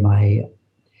Perry, my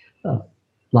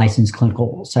licensed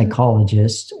clinical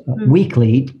psychologist,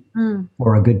 weekly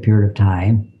for a good period of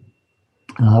time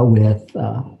with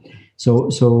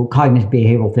so cognitive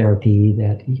behavioral therapy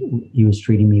that he was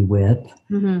treating me with.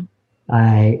 Mm-hmm.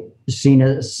 I seen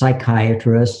a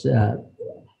psychiatrist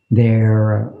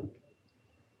there.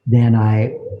 Then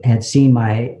I had seen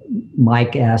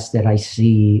Mike asked that I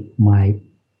see my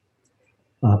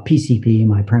PCP,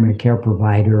 my primary care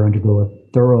provider, undergo a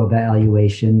thorough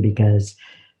evaluation because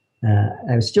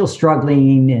I was still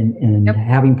struggling and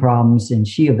having problems. And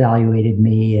she evaluated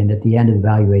me. And at the end of the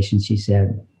evaluation, she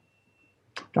said,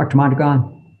 Dr.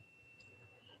 Mondragon,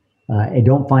 I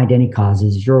don't find any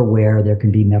causes. You're aware there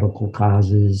can be medical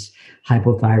causes,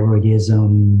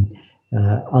 hypothyroidism,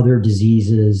 other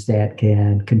diseases that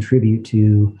can contribute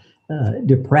to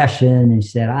depression. And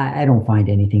she said, I don't find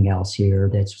anything else here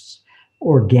that's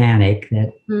organic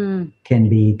that can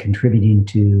be contributing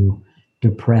to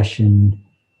depression.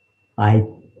 I,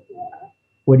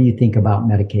 what do you think about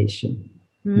medication?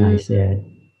 And I said,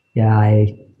 yeah,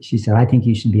 she said, I think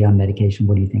you should be on medication.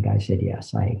 What do you think? I said,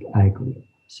 yes, I agree.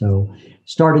 So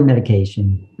started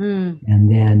medication,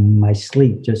 and then my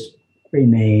sleep just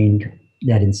remained,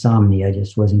 that insomnia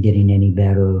just wasn't getting any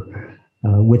better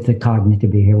with the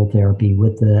cognitive behavioral therapy,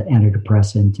 with the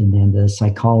antidepressant. And then the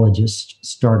psychologist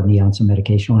started me on some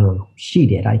medication, or she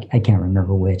did. I can't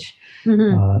remember which,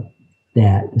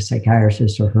 that the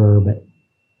psychiatrist or her, but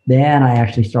then I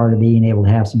actually started being able to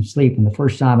have some sleep. And the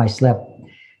first time I slept,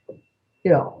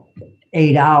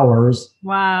 8 hours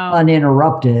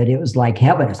uninterrupted, it was like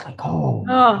heaven. It's like,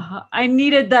 I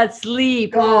needed that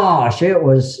sleep. Gosh, it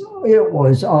was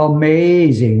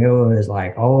amazing. It was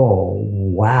like, oh,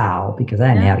 wow, because I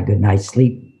hadn't had a good night's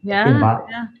sleep in about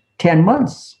 10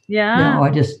 months. I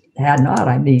just had not.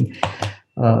 I mean,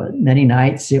 many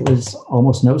nights it was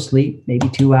almost no sleep, maybe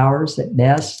 2 hours at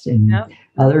best. And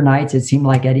other nights it seemed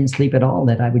like I didn't sleep at all,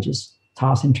 that I would just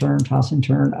toss and turn,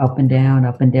 up and down,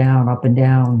 up and down, up and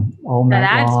down all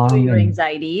night long. That adds to your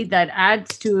anxiety. That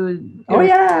adds to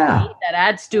that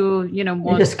adds to,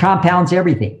 it just compounds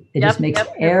everything. It just makes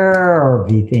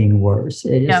everything worse.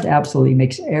 It just absolutely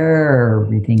makes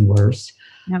everything worse.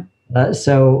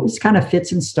 So it's kind of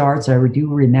fits and starts. I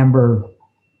do remember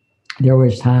there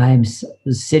was times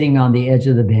sitting on the edge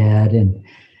of the bed, and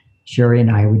Sherry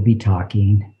and I would be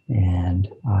talking, and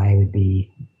I'd be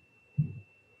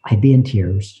in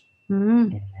tears,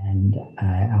 and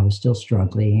I was still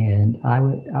struggling. And I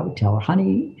would tell her,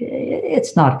 honey,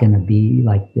 it's not going to be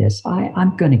like this.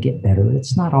 I'm going to get better.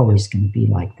 It's not always going to be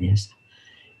like this.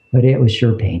 But it was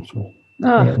sure painful.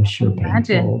 It was sure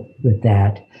painful with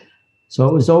that. So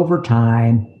it was over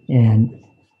time, and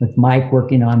with Mike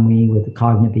working on me with the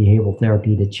cognitive behavioral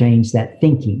therapy to change that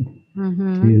thinking,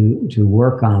 to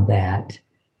work on that,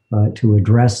 to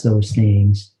address those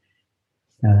things.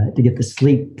 To get the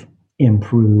sleep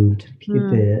improved, to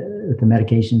get the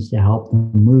medications to help the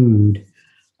mood.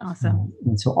 Awesome.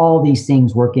 And so all these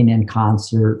things working in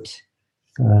concert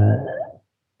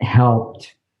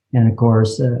helped. And of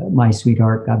course, my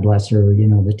sweetheart, God bless her,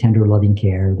 the tender loving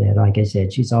care that, like I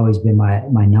said, she's always been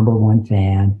my number one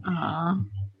fan.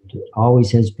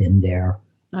 Always has been there.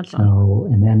 That's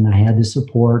awesome. And then I had the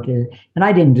support, and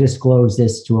I didn't disclose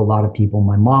this to a lot of people.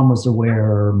 My mom was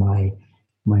aware, my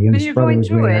youngest brother was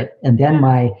aware, and then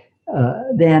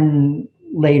then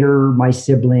later my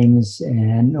siblings,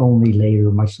 and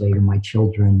much later, my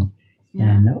children.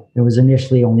 And there was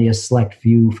initially only a select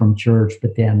few from church,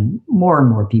 but then more and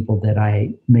more people that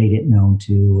I made it known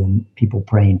to, and people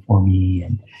praying for me,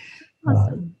 and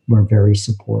were very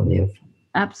supportive.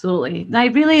 Absolutely. I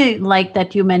really like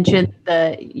that you mentioned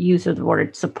the use of the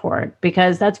word support,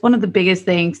 because that's one of the biggest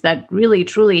things that really,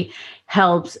 truly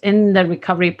helps in the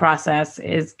recovery process,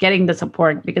 is getting the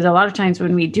support. Because a lot of times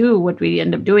when we do what we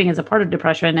end up doing as a part of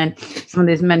depression and some of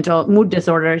these mental mood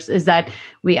disorders, is that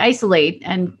we isolate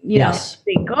and,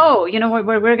 think,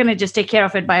 we're going to just take care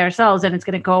of it by ourselves, and it's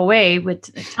going to go away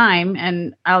with time,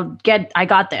 and I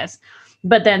got this.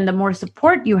 But then the more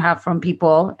support you have from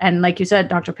people, and like you said,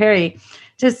 Dr. Perry,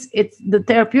 it's the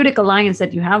therapeutic alliance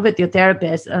that you have with your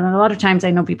therapist. And a lot of times I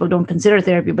know people don't consider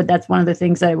therapy, but that's one of the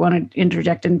things that I want to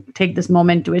interject and take this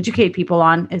moment to educate people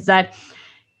on, is that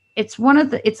it's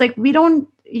like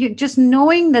just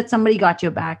knowing that somebody got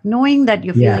your back, knowing that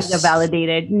you're feeling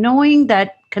validated, knowing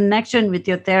that connection with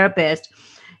your therapist,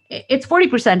 it's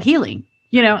 40% healing.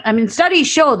 Studies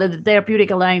show that the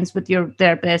therapeutic alliance with your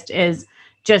therapist is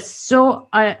just so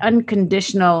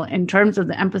unconditional in terms of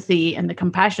the empathy and the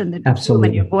compassion that you feel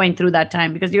when you're going through that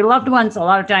time. Because your loved ones, a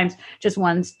lot of times, just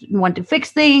want to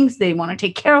fix things. They want to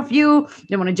take care of you.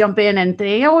 They want to jump in and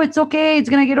say, oh, it's okay, it's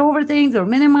going to get over things, or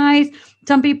minimize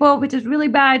some people, which is really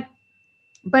bad.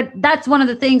 But that's one of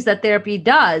the things that therapy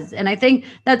does. And I think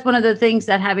that's one of the things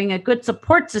that having a good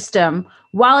support system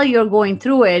while you're going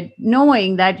through it,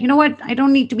 knowing that, I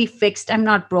don't need to be fixed. I'm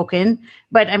not broken,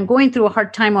 but I'm going through a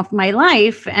hard time of my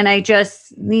life, and I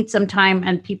just need some time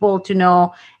and people to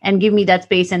know and give me that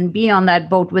space and be on that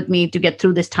boat with me to get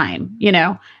through this time,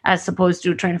 as opposed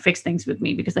to trying to fix things with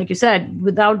me. Because like you said,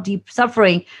 without deep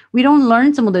suffering, we don't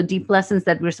learn some of the deep lessons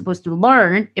that we're supposed to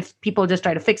learn if people just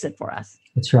try to fix it for us.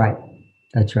 That's right.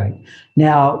 That's right.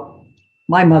 Now,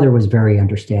 my mother was very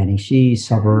understanding. She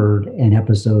suffered an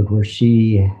episode where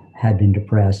she had been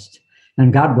depressed.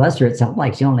 And God bless her, it sounded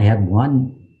like she only had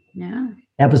one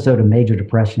episode of major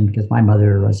depression, because my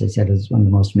mother, as I said, is one of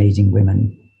the most amazing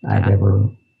women I've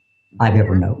ever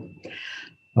known.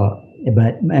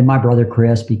 And my brother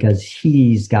Chris, because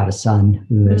he's got a son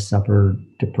who has suffered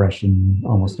depression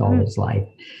almost all his life.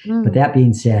 But that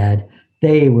being said,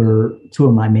 they were two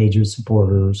of my major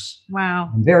supporters.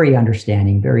 Wow. Very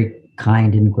understanding, very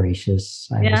kind and gracious.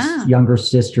 I have a younger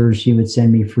sister. She would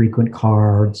send me frequent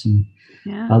cards, and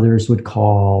others would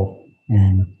call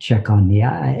and check on me.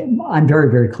 I'm very,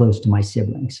 very close to my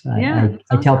siblings. I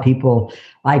tell people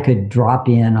I could drop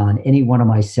in on any one of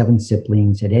my 7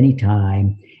 siblings at any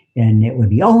time, and it would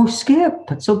be, "Oh,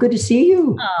 Skip, it's so good to see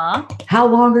you. Aww. How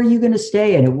long are you going to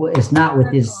stay?" And it's not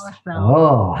with this,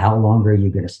 "Oh, how long are you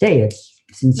going to stay?" It's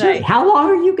sincerely, right. How long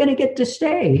are you going to get to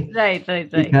stay? Right.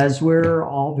 Because we're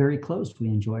all very close. We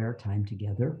enjoy our time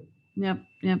together. Yep.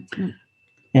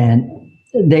 And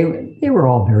they were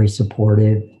all very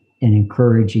supportive and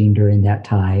encouraging during that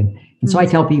time. And so I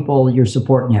tell people your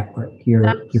support network, your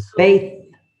faith,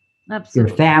 your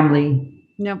family,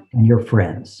 and your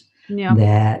friends,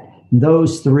 that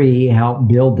those 3 help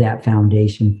build that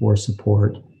foundation for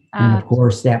support. And of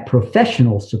course, that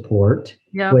professional support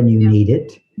when you need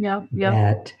it,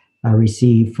 that I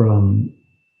received from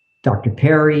Dr.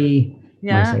 Perry,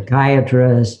 my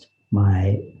psychiatrist,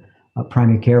 my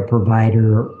primary care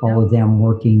provider, all of them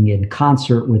working in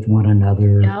concert with one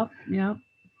another.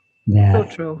 So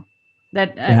true.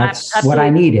 That's what I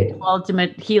needed.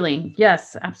 Ultimate healing.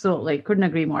 Yes, absolutely. Couldn't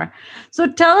agree more. So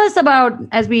tell us about,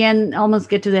 as we almost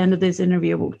get to the end of this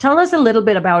interview, tell us a little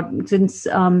bit about, since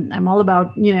I'm all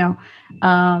about,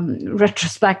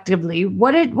 retrospectively,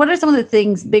 what are some of the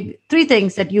things, big 3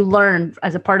 things that you learned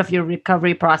as a part of your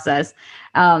recovery process?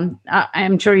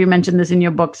 I'm sure you mentioned this in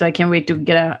your book, so I can't wait to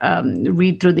get a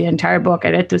read through the entire book.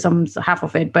 I read through half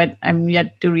of it, but I'm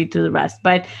yet to read through the rest.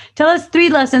 But tell us 3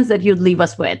 lessons that you'd leave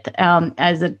us with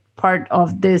as a part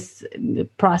of this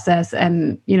process,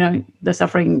 and the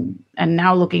suffering, and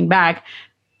now looking back,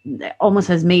 almost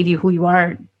has made you who you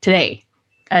are today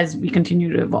as we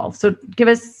continue to evolve. So give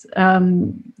us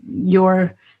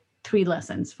your 3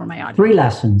 lessons for my audience. 3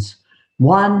 lessons.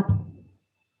 1,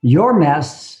 your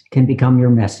mess can become your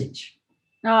message.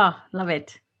 Oh, love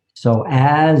it. So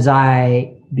as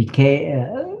I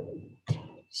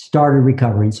started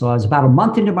recovering, so I was about a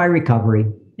month into my recovery.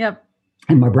 Yep.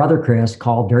 And my brother Chris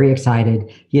called very excited.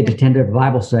 He had attended a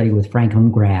Bible study with Franklin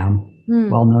Graham,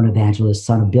 well-known evangelist,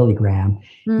 son of Billy Graham.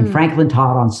 And Franklin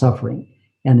taught on suffering.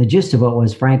 And the gist of it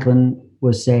was Franklin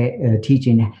was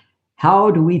teaching,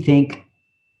 how do we think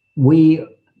we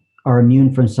are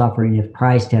immune from suffering if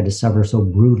Christ had to suffer so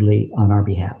brutally on our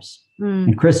behalves?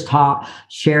 And Chris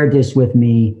shared this with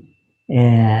me,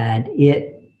 and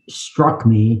it struck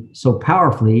me so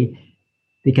powerfully,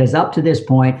 because up to this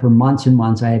point, for months and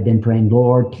months, I had been praying,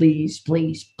 "Lord, please,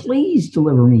 please, please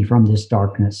deliver me from this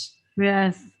darkness."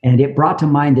 Yes. And it brought to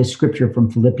mind this scripture from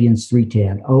Philippians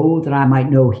 3:10. "Oh, that I might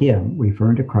know him,"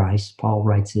 referring to Christ, Paul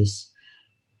writes this,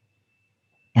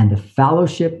 "and the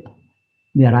fellowship,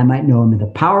 that I might know him in the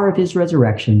power of his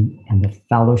resurrection and the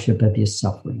fellowship of his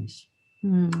sufferings."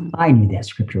 I knew that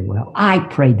scripture well. I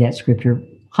prayed that scripture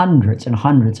hundreds and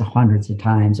hundreds of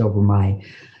times over my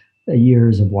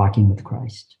years of walking with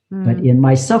Christ. But in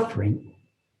my suffering,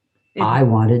 I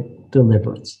wanted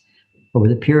deliverance. Over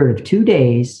the period of 2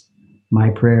 days,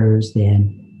 my prayers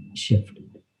then shifted.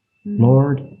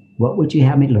 "Lord, what would you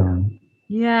have me learn?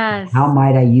 Yes. How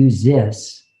might I use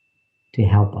this to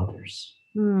help others?"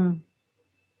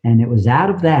 And it was out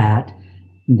of that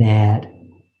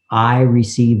I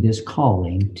received this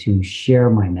calling to share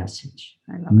my message,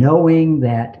 knowing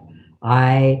that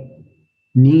I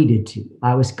needed to,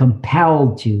 I was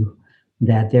compelled to,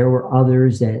 that there were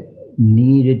others that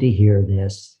needed to hear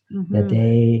this, that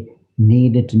they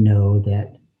needed to know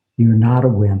that you're not a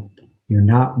wimp, you're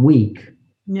not weak.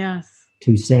 Yes.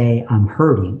 To say, "I'm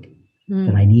hurting,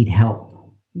 that I need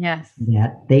help." Yes.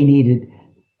 That they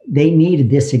needed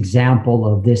this example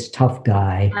of this tough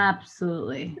guy.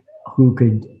 Absolutely. Who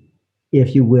could,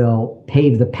 if you will,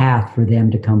 pave the path for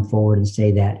them to come forward and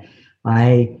say that.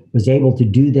 I was able to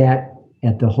do that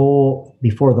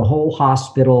before the whole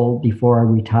hospital, before I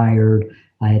retired.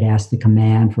 I had asked the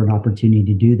command for an opportunity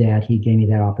to do that. He gave me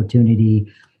that opportunity.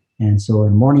 And so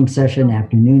in morning session,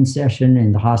 afternoon session,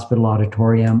 in the hospital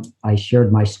auditorium, I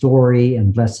shared my story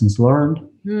and lessons learned.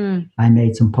 I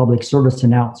made some public service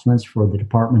announcements for the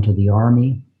Department of the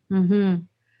Army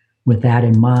with that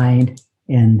in mind.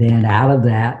 And then out of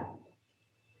that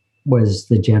was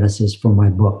the genesis for my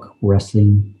book,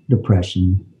 Wrestling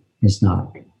Depression Is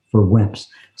Not for Wimps.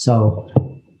 So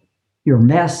your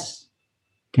mess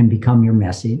can become your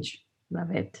message.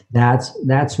 Love it.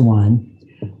 That's one.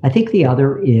 I think the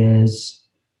other is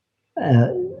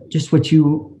just what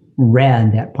you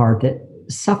read, that part, that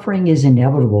suffering is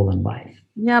inevitable in life.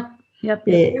 Yep.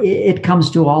 It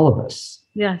comes to all of us.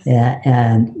 Yes.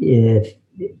 And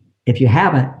if you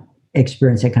haven't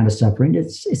experience that kind of suffering,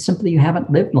 it's simply you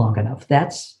haven't lived long enough.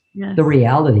 That's the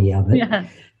reality of it.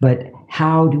 Yes. But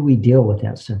how do we deal with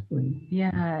that suffering?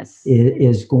 Yes.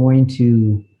 Is going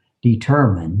to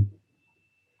determine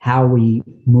how we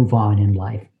move on in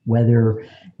life, whether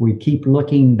we keep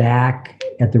looking back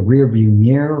at the rearview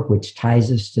mirror, which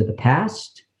ties us to the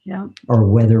past, or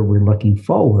whether we're looking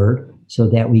forward so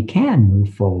that we can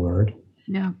move forward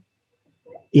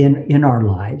in our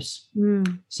lives.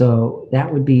 So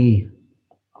that would be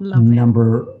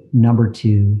number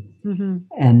two. Mm-hmm.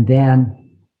 And then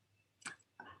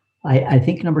I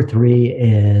think number three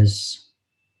is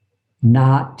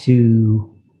not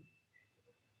to,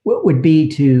 what would be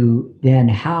to then,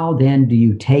 how then do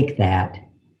you take that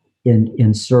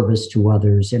in service to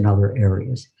others in other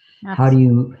areas?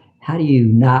 Absolutely. How do you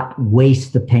not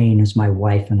waste the pain, as my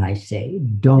wife and I say?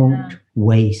 Don't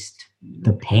waste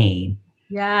the pain.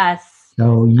 Yes.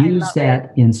 So use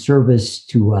that in service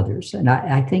to others. And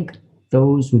I think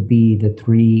those would be the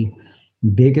three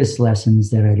biggest lessons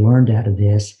that I learned out of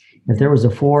this. If there was a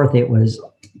fourth, it was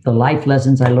the life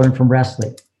lessons I learned from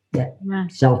wrestling. That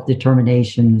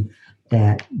self-determination,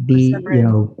 that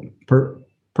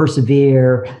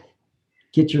persevere,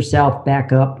 get yourself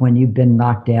back up when you've been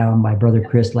knocked down. My brother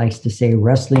Chris likes to say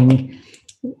wrestling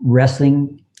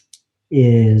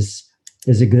is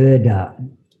a good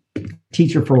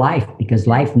teacher for life, because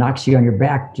life knocks you on your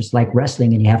back just like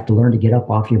wrestling, and you have to learn to get up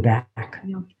off your back.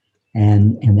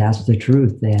 And that's the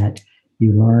truth, that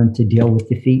you learn to deal with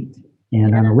defeat.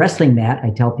 And on a wrestling mat, I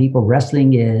tell people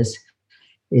wrestling is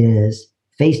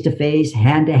face to face,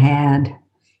 hand to hand,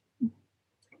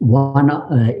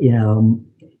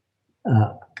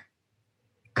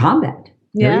 combat.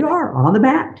 There you are on the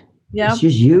mat. It's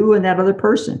just you and that other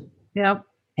person.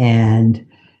 And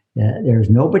there's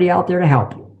nobody out there to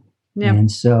help you.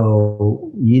 And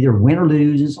so you either win or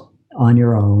lose on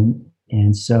your own.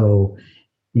 And so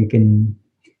you can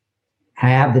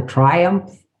have the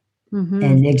triumph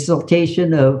and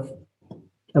exultation of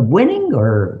winning,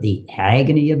 or the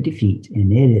agony of defeat.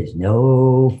 And it is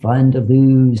no fun to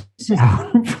lose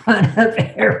out in front of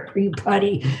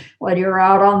everybody when you're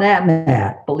out on that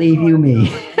mat. Believe you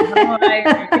me.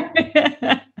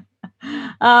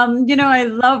 I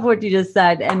love what you just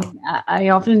said. And I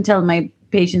often tell my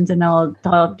patients, and I'll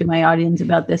talk to my audience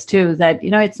about this too, that,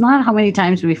 it's not how many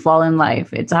times we fall in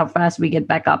life, it's how fast we get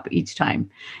back up each time,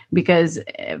 because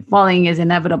falling is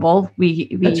inevitable.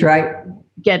 We That's right.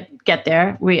 Get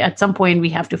there. At some point we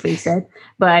have to face it.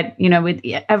 But, with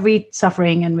every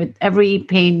suffering and with every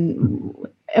pain,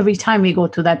 every time we go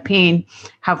through that pain,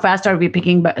 how fast are we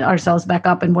picking ourselves back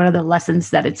up, and what are the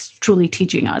lessons that it's truly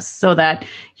teaching us, so that,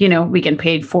 we can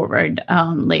pay it forward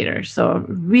later. So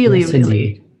really,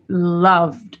 really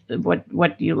loved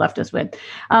what you left us with.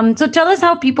 So tell us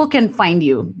how people can find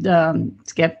you,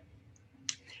 Skip.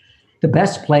 The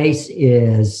best place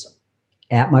is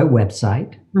at my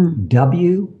website,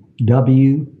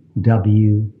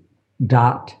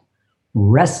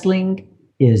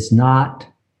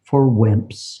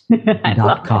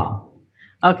 www.wrestlingisnotforwimps.com.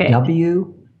 Okay.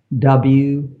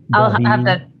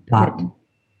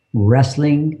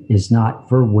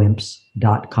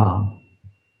 www.wrestlingisnotforwimps.com.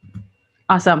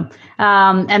 Awesome.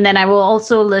 And then I will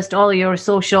also list all your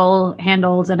social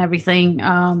handles and everything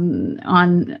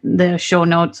on the show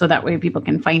notes, so that way people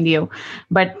can find you.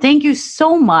 But thank you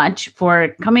so much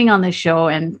for coming on the show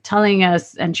and telling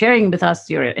us and sharing with us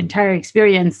your entire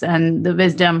experience and the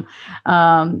wisdom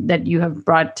that you have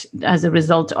brought as a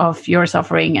result of your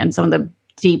suffering and some of the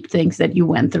deep things that you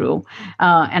went through,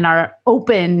 and are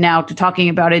open now to talking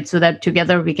about it, so that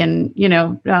together we can,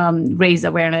 raise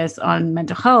awareness on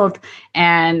mental health,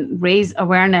 and raise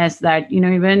awareness that,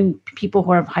 even people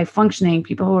who are high functioning,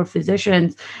 people who are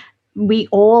physicians, we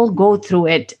all go through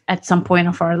it at some point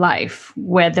of our life,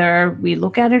 whether we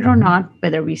look at it or not,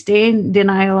 whether we stay in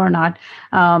denial or not.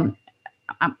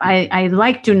 I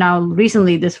like to now,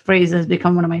 recently, this phrase has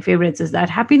become one of my favorites, is that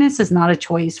happiness is not a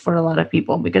choice for a lot of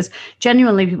people, because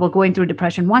genuinely people going through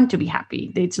depression want to be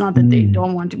happy. It's not that they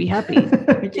don't want to be happy. They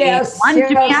want to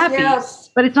be happy,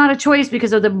 but it's not a choice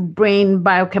because of the brain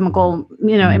biochemical,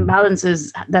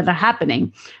 imbalances that are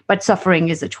happening. But suffering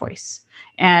is a choice.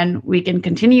 And we can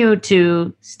continue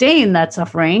to stay in that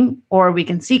suffering, or we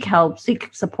can seek help, seek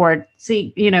support,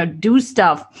 do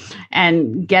stuff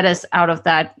and get us out of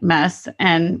that mess,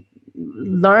 and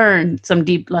learn some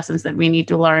deep lessons that we need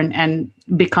to learn, and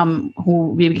become who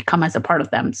we become as a part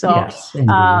of them. So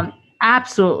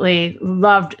absolutely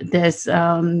loved this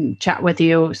chat with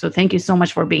you. So thank you so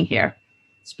much for being here.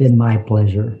 It's been my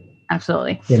pleasure.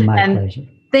 Absolutely. It's been my pleasure.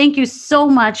 thank you so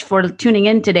much for tuning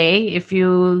in today. If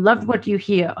you loved what you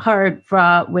heard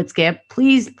with Skip,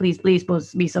 please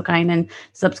be so kind and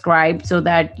subscribe so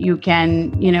that you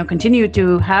can, continue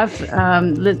to have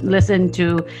listen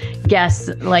to guests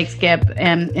like Skip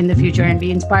in the future and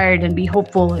be inspired and be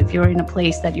hopeful if you're in a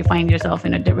place that you find yourself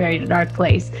in a very dark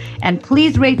place. And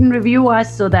please rate and review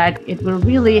us so that it will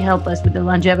really help us with the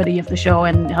longevity of the show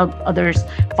and help others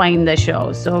find the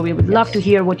show. So we would love to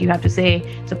hear what you have to say.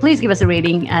 So please give us a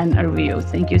rating and a review.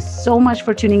 Thank you so much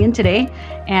for tuning in today,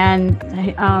 and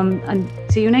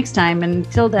see you next time. And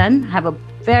until then, have a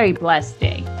very blessed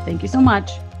day. Thank you so much.